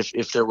 Yeah.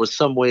 If there was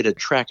some way to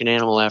track an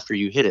animal after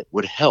you hit it,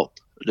 would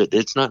help.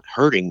 It's not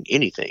hurting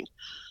anything.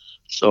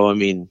 So I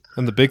mean,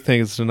 and the big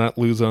thing is to not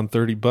lose on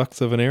 $30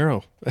 of an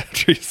arrow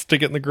after you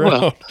stick it in the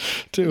ground,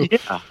 too.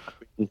 Yeah,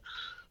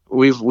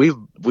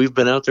 we've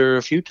been out there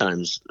a few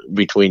times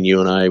between you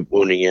and I,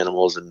 wounding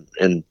animals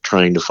and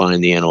trying to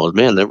find the animals.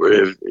 Man,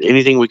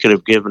 anything we could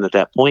have given at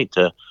that point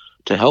to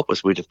help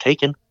us, we'd have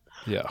taken.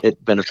 Yeah,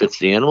 it benefits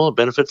the animal, it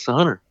benefits the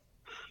hunter.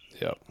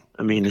 Yeah,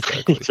 I mean,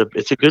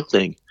 it's a good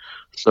thing.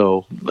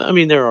 So I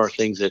mean, there are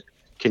things that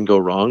can go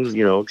wrong.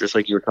 You know, just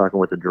like you were talking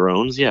with the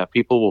drones. Yeah,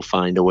 people will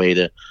find a way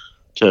to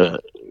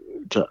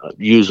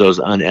use those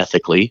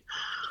unethically.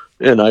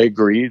 And I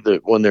agree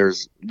that when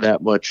there's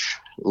that much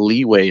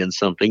leeway in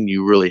something,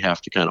 you really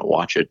have to kind of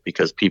watch it,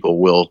 because people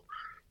will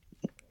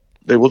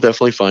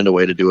definitely find a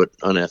way to do it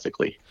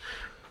unethically.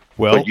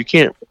 Well, but you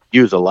can't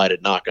use a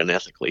lighted knock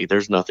unethically.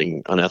 There's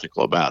nothing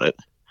unethical about it.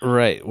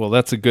 Right. Well,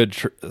 that's a good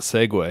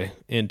segue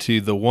into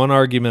the one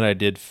argument I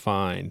did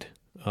find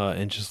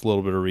in just a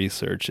little bit of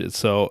research.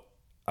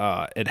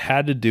 It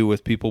had to do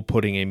with people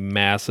putting a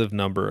massive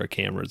number of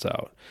cameras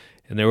out.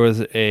 And there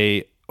was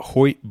a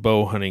Hoyt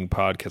bow hunting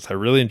podcast. I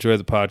really enjoy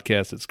the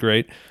podcast. It's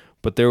great.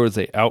 But there was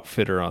a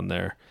outfitter on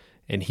there,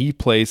 and he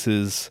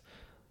places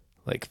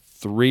like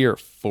 300 or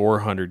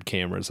 400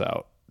 cameras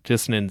out.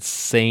 Just an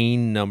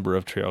insane number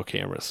of trail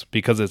cameras,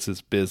 because it's his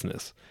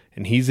business.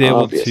 And he's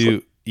able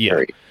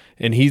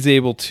and he's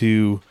able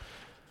to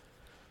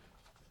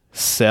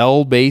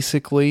sell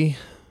basically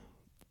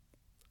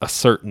a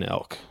certain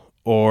elk,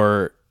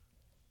 or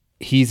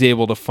he's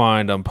able to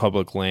find on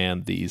public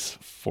land these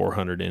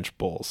 400-inch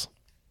bulls,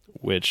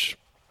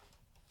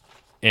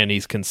 and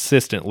he's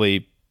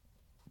consistently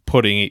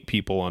putting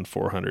people on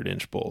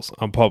 400-inch bulls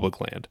on public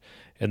land.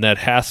 And that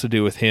has to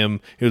do with him.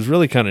 It was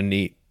really kind of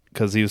neat,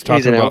 because he was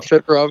talking about... He's an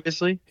outfitter,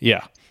 obviously?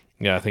 Yeah.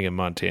 Yeah, I think in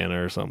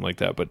Montana or something like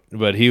that.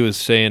 But he was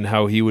saying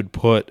how he would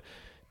put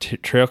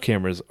trail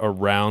cameras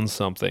around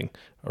something,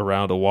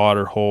 around a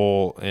water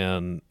hole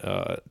and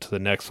to the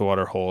next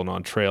water hole and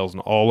on trails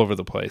and all over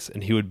the place.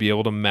 And he would be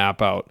able to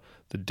map out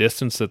the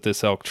distance that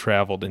this elk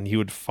traveled, and he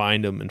would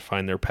find them and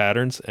find their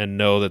patterns and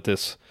know that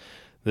this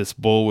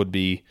bull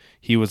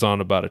he was on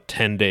about a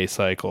 10-day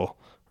cycle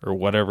or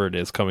whatever it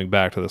is coming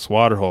back to this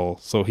water hole.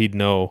 So he'd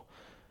know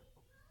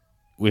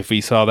if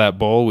he saw that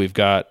bull,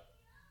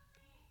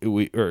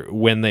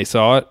 when they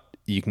saw it,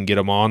 you can get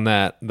them on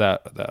that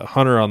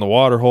hunter on the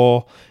water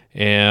hole.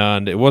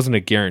 And it wasn't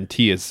a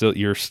guarantee.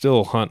 You're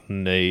still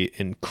hunting a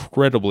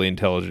incredibly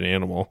intelligent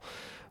animal,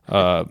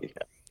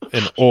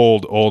 an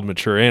old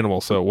mature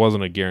animal, so it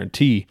wasn't a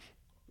guarantee.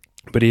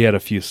 But he had a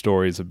few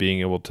stories of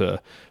being able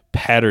to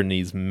pattern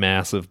these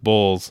massive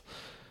bulls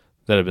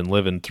that have been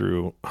living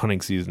through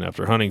hunting season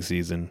after hunting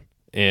season.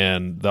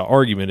 And the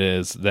argument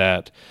is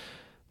that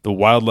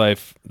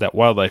wildlife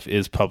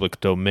is public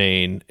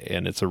domain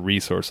and it's a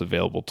resource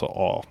available to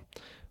all.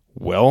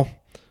 Well,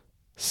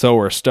 so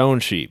are stone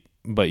sheep,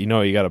 but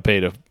you got to pay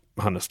to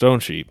hunt a stone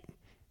sheep,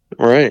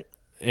 right?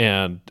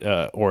 And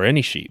or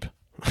any sheep,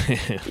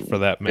 for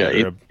that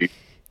matter.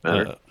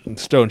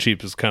 Stone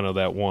sheep is kind of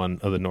that one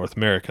of the North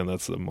American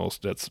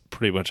that's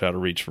pretty much out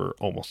of reach for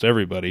almost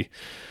everybody.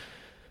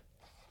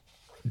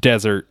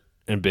 Desert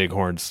and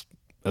bighorns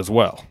as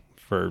well.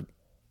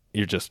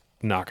 You're just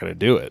not going to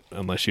do it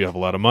unless you have a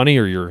lot of money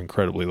or you're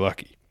incredibly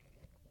lucky.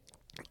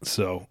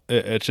 So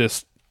it's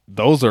just,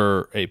 those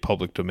are a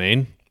public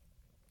domain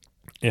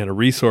and a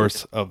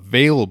resource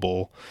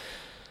available.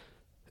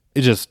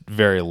 It's just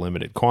very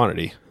limited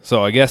quantity.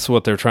 So I guess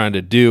what they're trying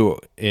to do,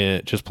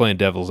 just playing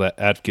devil's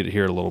advocate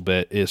here a little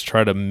bit, is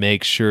try to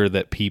make sure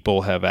that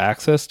people have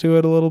access to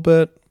it a little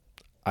bit.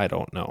 I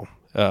don't know.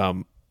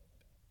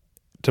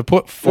 To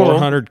put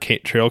 400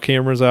 trail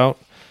cameras out,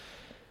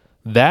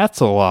 that's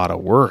a lot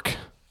of work.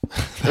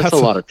 That's a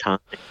lot of time.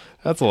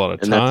 That's a lot of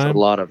time. And that's a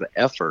lot of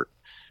effort.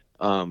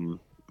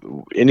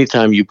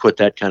 Anytime you put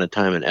that kind of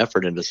time and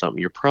effort into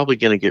something, you're probably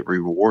going to get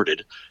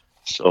rewarded.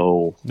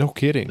 So no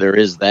kidding. There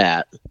is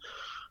that.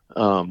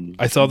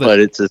 I saw that. But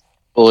it's as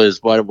simple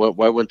as why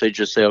wouldn't they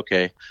just say,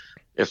 okay,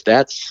 if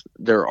that's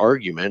their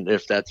argument,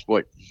 if that's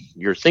what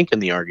you're thinking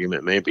the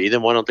argument may be,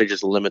 then why don't they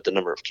just limit the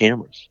number of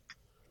cameras?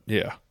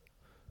 Yeah.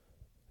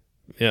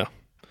 Yeah.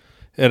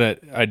 And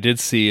I did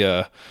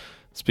see,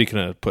 speaking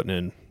of putting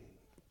in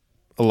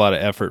a lot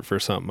of effort for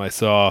something, I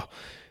saw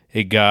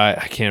a guy,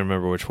 I can't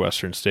remember which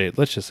Western state,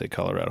 let's just say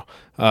Colorado,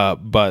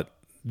 but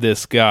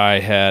this guy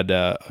had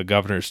a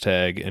governor's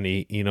tag, and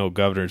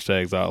governor's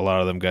tags, a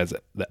lot of them guys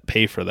that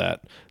pay for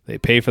that. They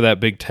pay for that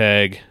big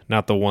tag,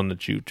 not the one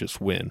that you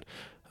just win,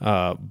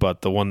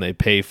 but the one they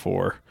pay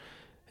for.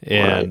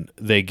 And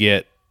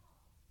right.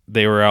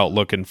 They were out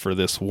looking for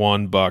this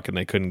one buck and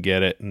they couldn't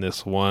get it. And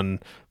this one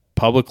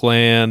public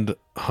land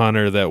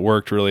hunter that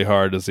worked really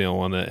hard is the only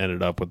one that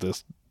ended up with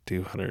this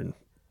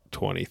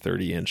 220,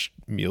 30-inch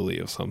muley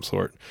of some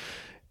sort.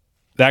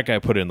 That guy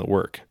put in the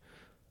work.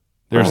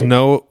 There's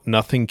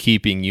nothing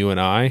keeping you and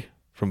I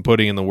from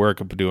putting in the work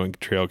of doing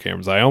trail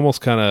cameras. I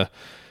almost kind of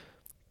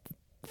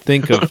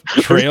think of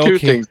trail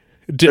cameras.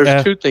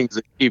 There's two things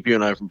that keep you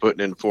and I from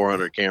putting in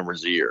 400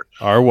 cameras a year.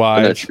 Our wives.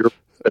 And that's your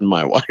and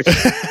my wife.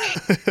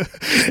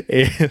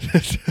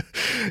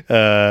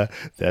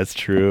 That's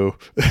true.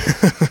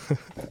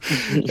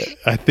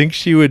 I think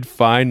she would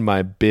find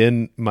my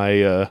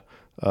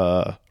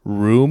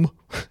room.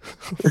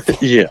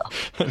 Yeah.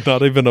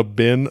 Not even a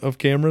bin of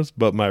cameras,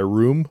 but my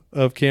room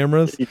of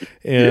cameras,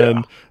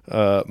 and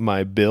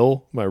my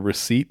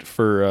receipt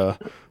for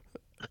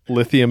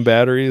lithium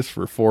batteries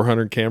for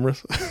 400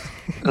 cameras.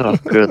 Oh,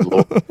 good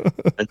Lord.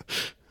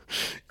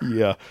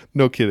 Yeah,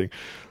 no kidding.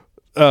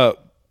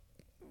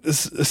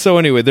 So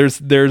anyway,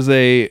 there's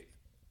I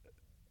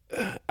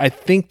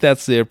think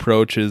that's the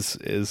approach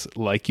is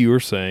like you were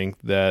saying,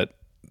 that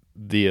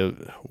the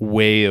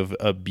way of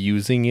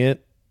abusing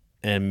it.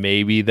 And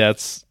maybe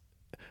that's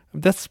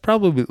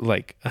probably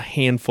like a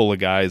handful of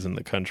guys in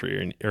the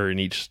country or in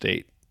each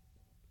state,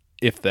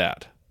 if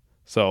that.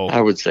 So I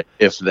would say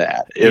if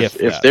that.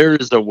 If there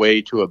is a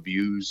way to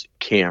abuse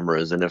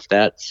cameras, and if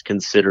that's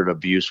considered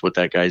abuse, what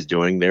that guy's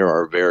doing, there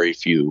are very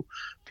few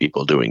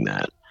people doing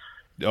that.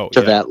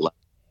 To that level.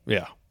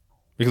 Yeah,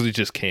 because we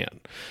just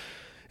can't.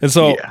 And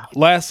so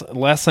last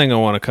thing I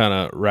want to kind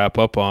of wrap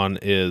up on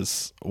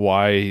is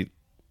why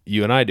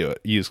you and I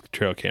use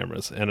trail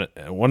cameras. And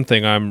one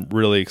thing I'm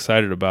really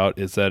excited about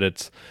is that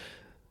it's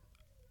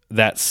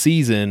that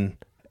season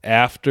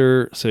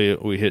after. So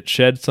we hit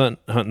shed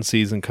hunting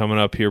season coming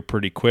up here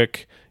pretty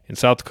quick. In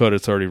South Dakota,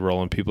 it's already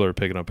rolling. People are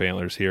picking up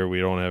antlers here. We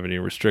don't have any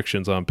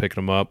restrictions on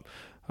picking them up.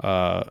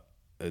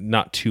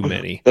 Not too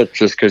many. That's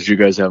just because you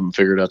guys haven't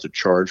figured out the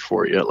charge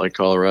for it yet, like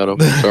Colorado.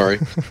 Sorry.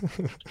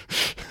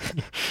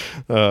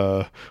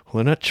 Well,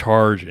 they're not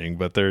charging,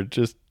 but they're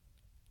just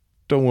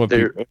don't want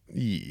people.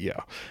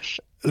 Yeah,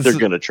 they're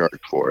going to charge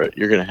for it.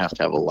 You're going to have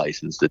a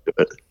license to do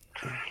it.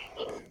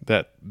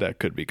 That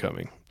could be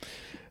coming.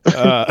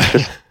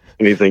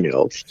 Anything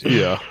else?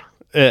 Yeah,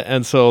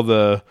 and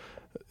so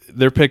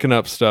they're picking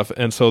up stuff,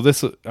 and so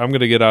I'm going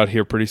to get out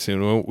here pretty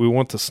soon. We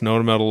want to snow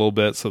them out a little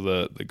bit so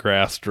the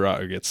grass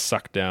gets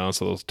sucked down,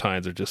 so those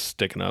tines are just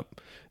sticking up,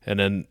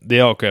 and then the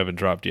elk haven't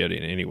dropped yet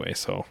anyway,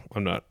 so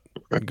I'm not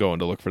going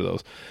to look for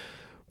those.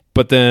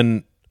 But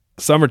then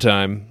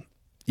summertime,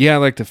 I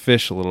like to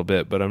fish a little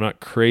bit, but I'm not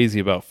crazy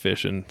about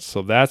fishing,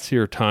 so that's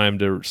your time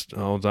I'm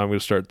going to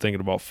start thinking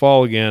about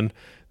fall again.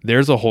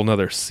 There's a whole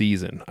nother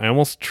season. I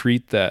almost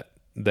treat that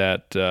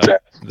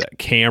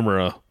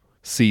camera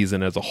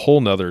season as a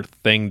whole nother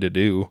thing to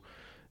do.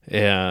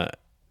 It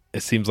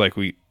seems like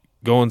we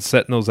go and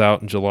setting those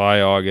out in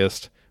July,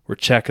 August. we're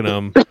checking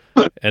them,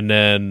 and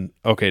then,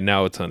 okay,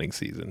 now it's hunting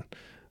season.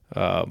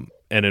 And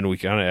then we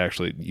kind of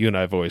actually, you and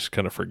I have always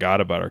kind of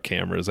forgot about our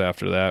cameras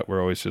after that.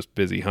 We're always just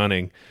busy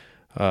hunting.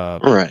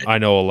 Right. I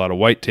know a lot of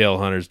whitetail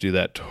hunters do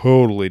that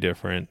totally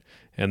different,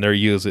 and they're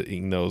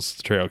using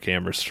those trail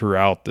cameras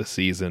throughout the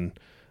season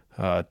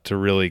to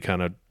really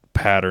kind of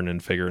pattern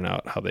and figuring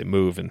out how they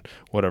move and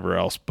whatever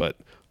else. But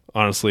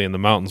honestly, in the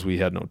mountains, we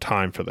had no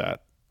time for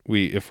that.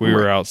 If we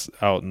were out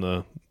in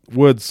the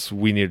woods,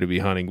 we needed to be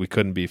hunting. We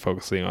couldn't be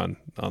focusing on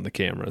the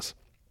cameras.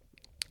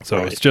 So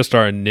it's just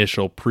our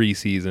initial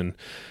preseason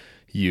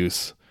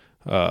use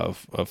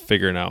of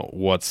figuring out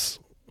what's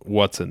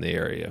in the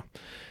area.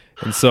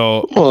 And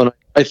so, well, and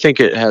I think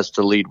it has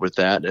to lead with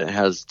that. It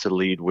has to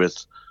lead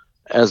with,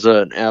 as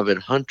an avid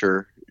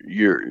hunter,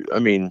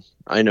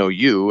 I know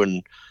you,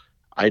 and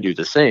I do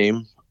the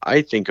same.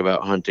 I think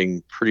about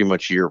hunting pretty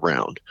much year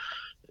round.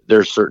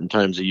 There's certain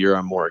times of year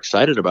I'm more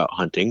excited about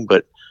hunting,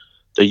 but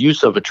the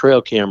use of a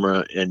trail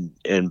camera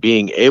and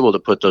being able to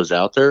put those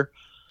out there,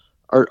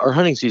 our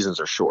hunting seasons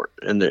are short,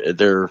 and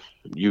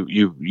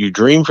you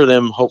dream for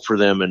them, hope for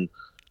them, and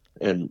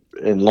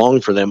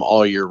long for them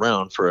all year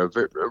round for a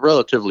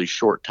relatively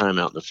short time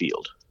out in the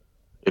field,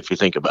 if you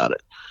think about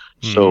it.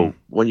 Mm-hmm. So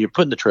when you're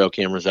putting the trail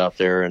cameras out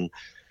there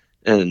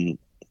and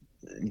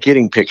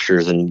getting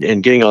pictures and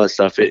getting all that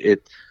stuff,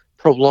 it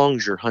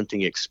prolongs your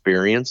hunting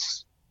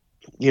experience,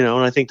 and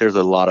I think there's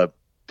a lot of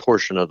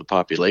portion of the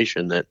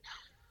population that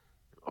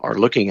are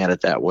looking at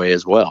it that way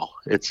as well.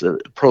 It's a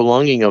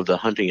prolonging of the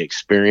hunting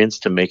experience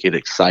to make it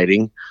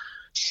exciting,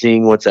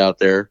 seeing what's out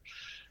there.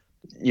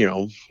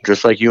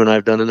 Just like you and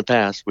I've done in the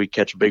past, we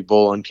catch a big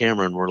bull on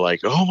camera and we're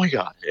like, oh my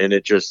God. And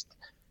it just,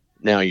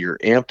 now you're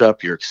amped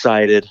up, you're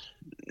excited.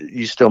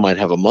 You still might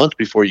have a month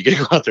before you get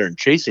to go out there and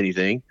chase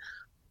anything,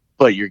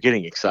 but you're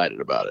getting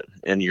excited about it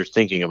and you're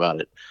thinking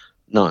about it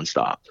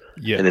nonstop.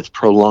 Yeah. And it's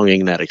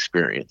prolonging that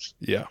experience.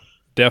 Yeah.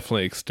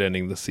 Definitely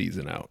extending the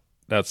season out.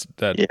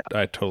 Yeah.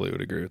 I totally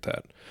would agree with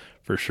that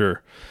for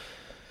sure.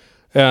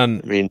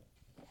 And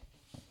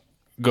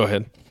go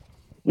ahead.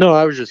 No,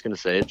 I was just going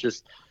to say, it's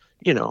just,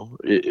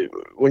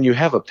 when you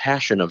have a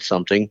passion of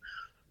something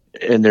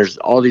and there's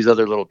all these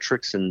other little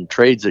tricks and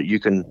trades that you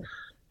can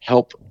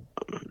help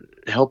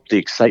the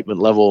excitement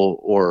level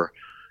or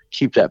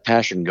keep that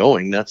passion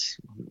going,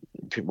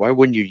 why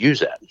wouldn't you use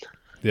that?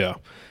 Yeah.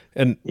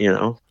 And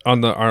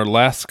on our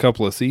last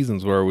couple of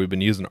seasons where we've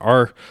been using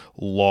our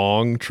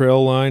long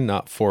trail line,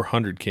 not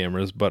 400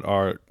 cameras, but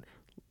I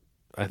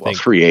think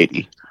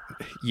 380.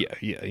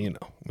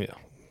 Yeah.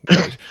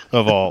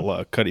 Of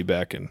all Cuddy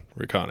Back and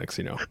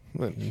Reconics, no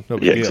big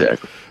deal.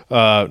 Exactly.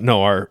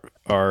 No,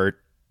 our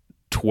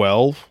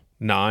 12,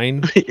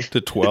 9 to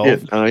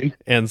 12, 9.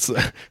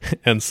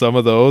 And some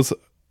of those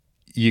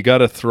you got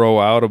to throw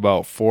out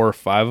about 4 or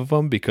 5 of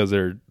them because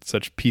they're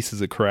such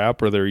pieces of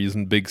crap, or they're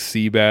using big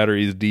C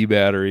batteries, D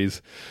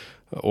batteries,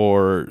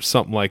 or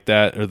something like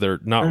that, or they're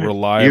not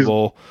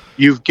reliable.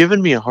 You've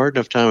given me a hard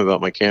enough time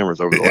about my cameras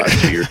over the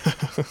last 2 years.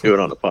 Do it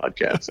on the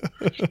podcast.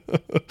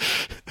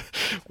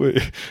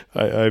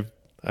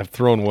 I've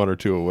thrown 1 or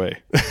 2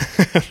 away.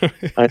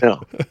 I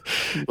know.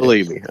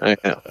 Believe me, I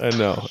know. I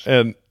know.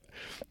 And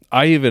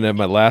I even at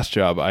my last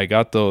job, I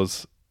got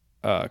those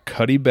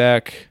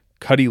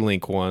Cuddy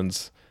Link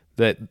ones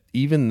that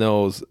even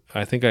those,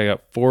 I think I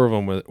got 4 of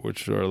them,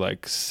 which are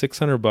like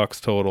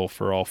 $600 total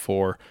for all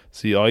 4.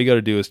 So all you got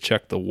to do is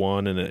check the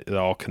one and it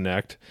all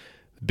connect.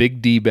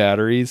 Big D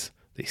batteries,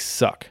 they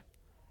suck.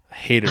 I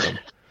hated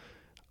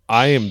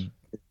them.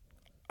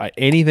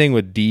 Anything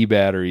with D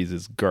batteries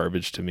is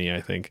garbage to me,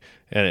 I think.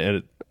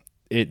 And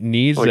it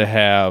needs to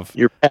have...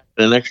 You're packing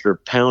an extra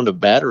pound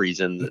of batteries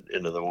into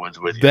the ones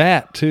with you.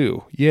 That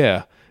too,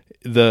 yeah.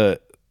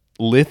 The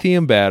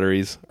lithium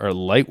batteries are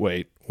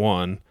lightweight,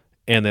 1,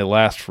 and they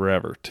last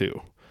forever,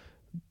 2.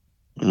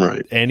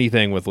 Right.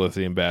 Anything with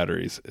lithium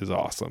batteries is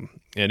awesome.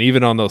 And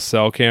even on those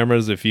cell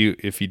cameras, if you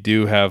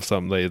do have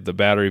something, the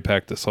battery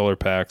pack, the solar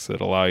packs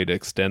that allow you to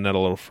extend that a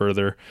little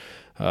further,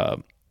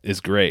 is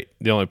great.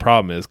 The only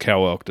problem is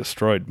cow elk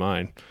destroyed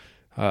mine.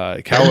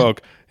 Cow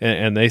elk,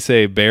 and they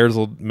say bears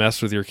will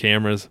mess with your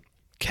cameras.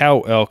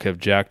 Cow elk have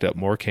jacked up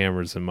more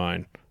cameras than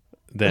mine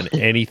than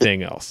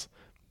anything else.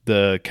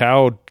 The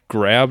cow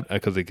grabbed,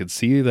 because they could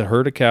see the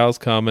herd of cows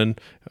coming,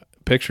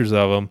 pictures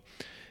of them,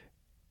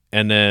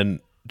 and then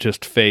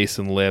just face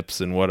and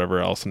lips and whatever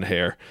else and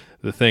hair.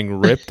 The thing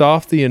ripped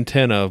off the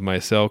antenna of my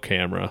cell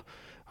camera.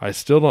 I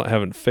still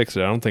haven't fixed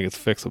it. I don't think it's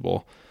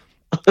fixable.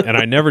 And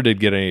I never did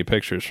get any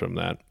pictures from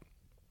that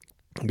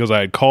because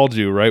I had called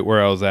you right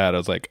where I was at. I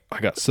was like, I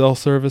got cell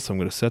service. I'm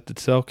going to set the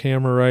cell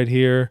camera right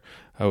here.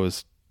 I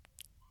was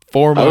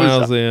 4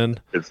 miles in.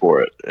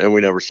 For it, and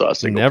we never saw a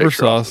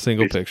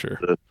single picture.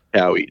 The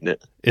cow eating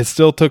it. It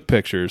still took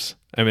pictures.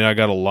 I mean, I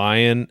got a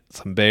lion,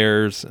 some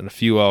bears, and a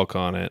few elk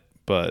on it,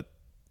 but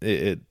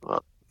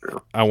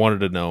I wanted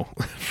to know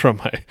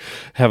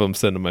have them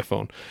send to my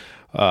phone.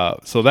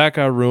 So that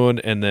got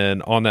ruined. And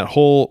then on that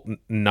whole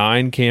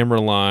 9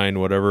 camera line,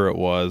 whatever it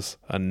was,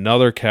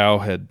 another cow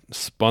had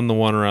spun the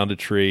one around a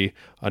tree.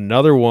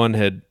 Another one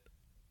had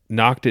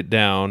knocked it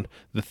down.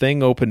 The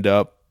thing opened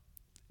up,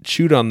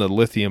 chewed on the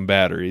lithium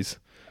batteries.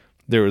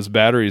 There was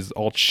batteries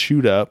all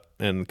chewed up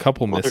and a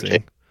couple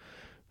missing.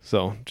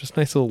 So just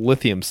nice little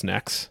lithium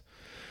snacks.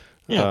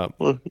 Yeah.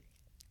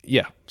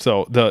 Yeah.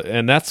 So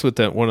that's with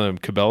one of them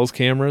Cabela's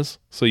cameras.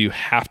 So you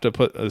have to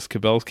put this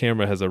Cabela's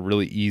camera has a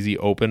really easy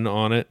open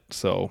on it.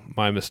 So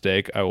my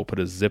mistake, I will put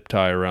a zip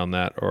tie around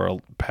that or a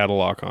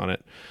padlock on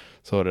it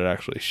so it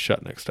actually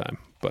shut next time.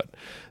 But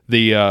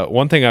the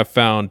one thing I've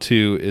found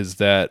too is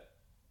that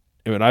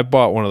when I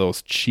bought one of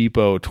those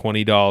cheapo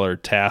 $20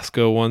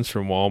 Tasco ones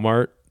from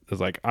Walmart, I was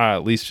like,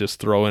 at least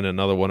just throw in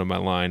another one in my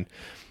line.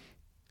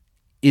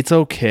 It's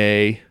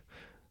okay.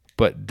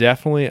 But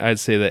definitely, I'd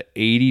say that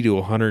 $80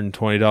 to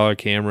 $120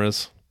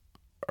 cameras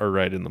are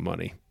right in the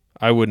money.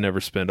 I would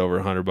never spend over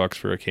 $100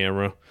 for a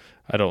camera.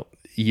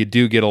 You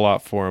do get a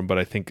lot for them, but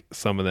I think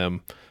some of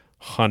them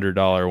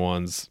 $100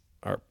 ones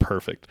are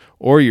perfect.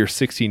 Or your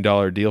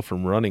 $16 deal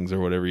from Runnings or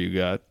whatever you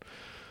got.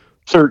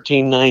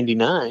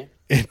 $13.99.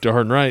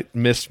 Darn right,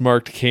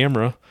 mismarked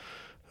camera.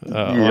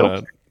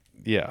 Yep.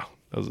 Yeah,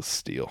 that was a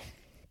steal.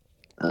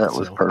 That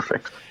was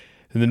perfect.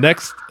 And the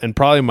next, and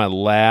probably my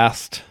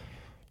last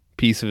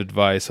piece of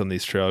advice on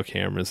these trail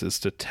cameras is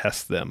to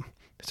test them.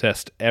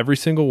 Test every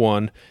single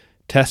one.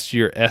 Test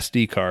your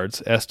SD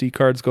cards. SD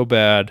cards go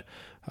bad.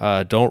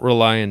 Don't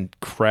rely on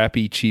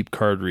crappy, cheap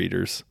card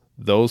readers.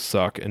 Those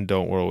suck and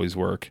don't always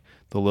work.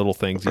 The little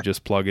things you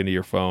just plug into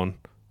your phone.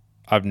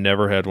 I've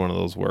never had one of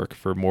those work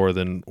for more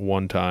than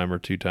one time or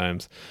two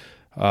times.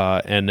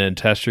 And then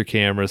test your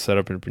camera, set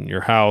up in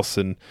your house.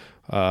 And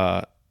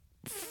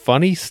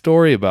funny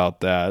story about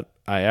that,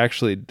 I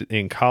actually,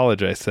 in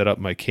college, I set up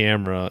my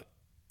camera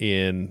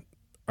in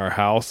our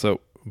house that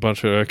a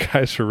bunch of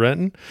guys were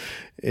renting.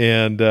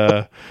 And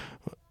I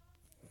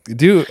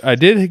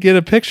did get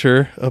a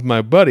picture of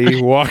my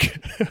buddy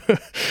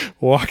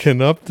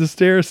walking up the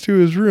stairs to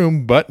his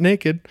room butt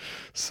naked.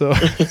 So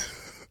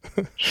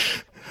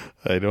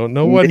I don't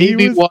know what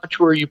Maybe he was. Watch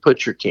where you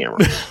put your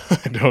camera.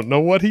 I don't know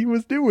what he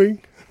was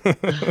doing.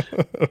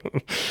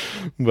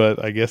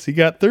 But I guess he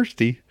got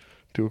thirsty.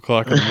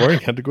 2:00 in the morning,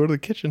 had to go to the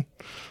kitchen.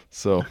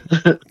 So,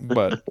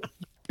 but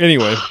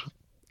anyway.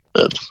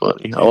 That's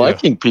funny. Oh, yeah. I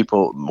think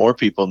more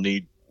people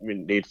need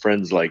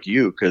friends like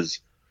you, because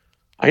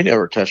I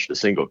never touched a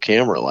single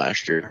camera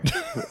last year.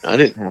 I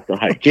didn't have to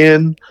hike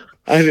in.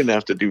 I didn't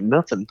have to do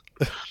nothing.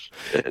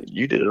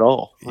 You did it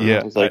all. Yeah,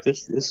 I was like,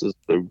 this is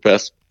the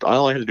best.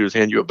 All I had to do was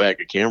hand you a bag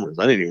of cameras.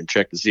 I didn't even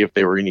check to see if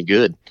they were any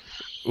good.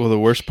 Well, the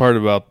worst part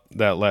about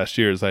that last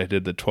year is I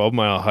did the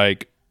 12-mile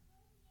hike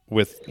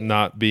with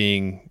not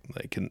being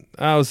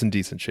I was in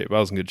decent shape. I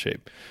was in good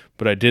shape.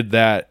 But I did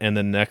that, and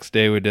the next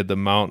day we did the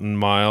mountain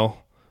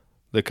mile,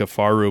 the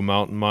Kafaru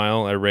mountain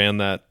mile. I ran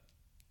that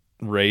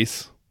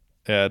race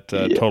at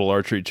Total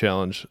Archery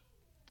Challenge,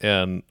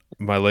 and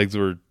my legs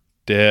were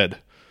dead.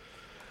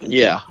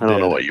 Yeah, I don't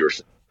know what you were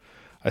saying.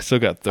 I still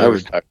got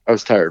third. I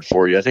was tired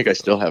for you. I think I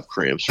still have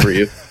cramps for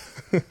you.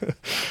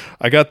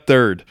 I got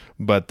third,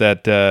 but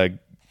that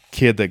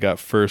kid that got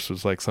first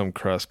was like some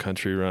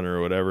cross-country runner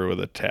or whatever with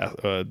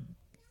a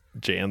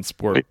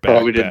JanSport backpack.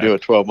 Probably didn't do a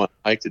 12-mile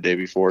hike the day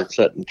before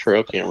setting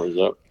trail cameras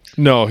up.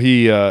 No,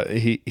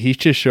 he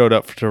just showed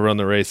up to run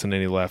the race, and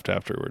then he left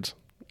afterwards.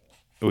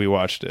 We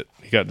watched it.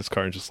 He got in his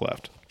car and just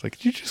left. Like,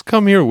 did you just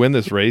come here and win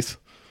this race?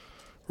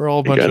 We're all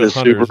a bunch of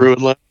hunters. Subaru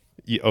and left?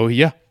 Oh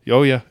yeah,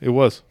 it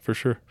was for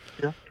sure.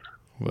 Yeah,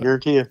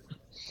 guarantee you.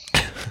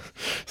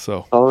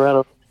 So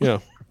Colorado. Yeah,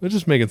 we're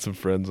just making some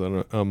friends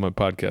on my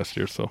podcast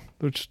here, so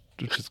which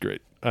is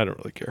great. I don't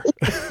really care.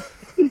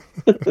 You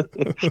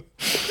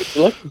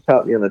like to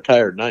count me on a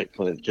tired night,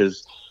 Clint,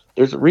 because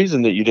there's a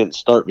reason that you didn't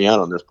start me out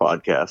on this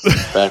podcast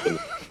back in.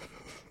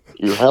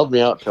 You held me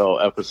out till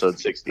episode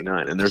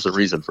 69, and there's a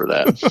reason for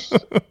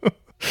that.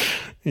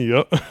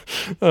 Yep.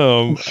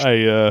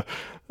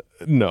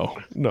 No,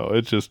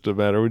 it's just a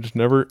matter we just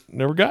never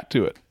got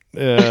to it,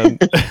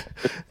 and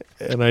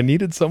and I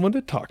needed someone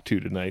to talk to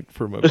tonight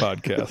for my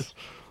podcast.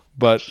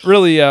 But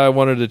really, I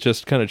wanted to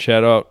just kind of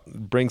chat out,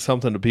 bring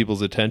something to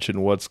people's attention,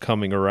 what's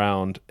coming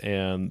around,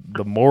 and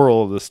the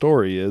moral of the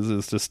story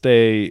is to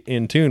stay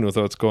in tune with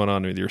what's going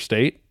on with your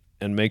state,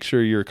 and make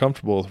sure you're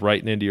comfortable with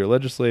writing into your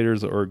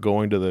legislators or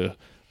going to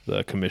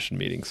the commission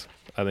meetings.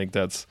 I think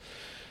that's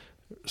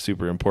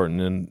super important.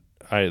 And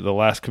the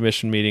last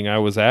commission meeting I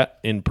was at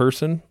in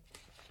person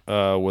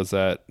was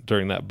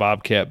during that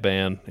bobcat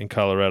ban in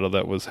Colorado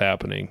that was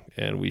happening,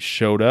 and we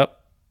showed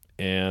up,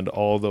 and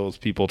all those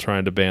people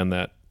trying to ban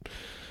that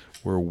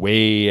were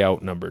way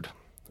outnumbered,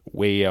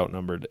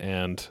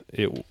 and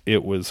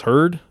it was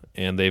heard,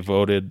 and they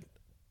voted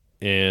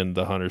in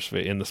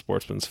the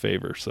sportsman's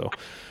favor. So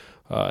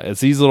as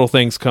these little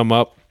things come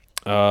up,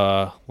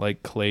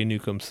 like Clay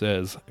Newcomb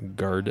says,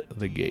 guard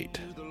the gate.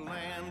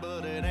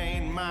 But it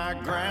ain't my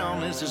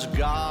ground. This is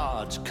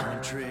God's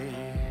country.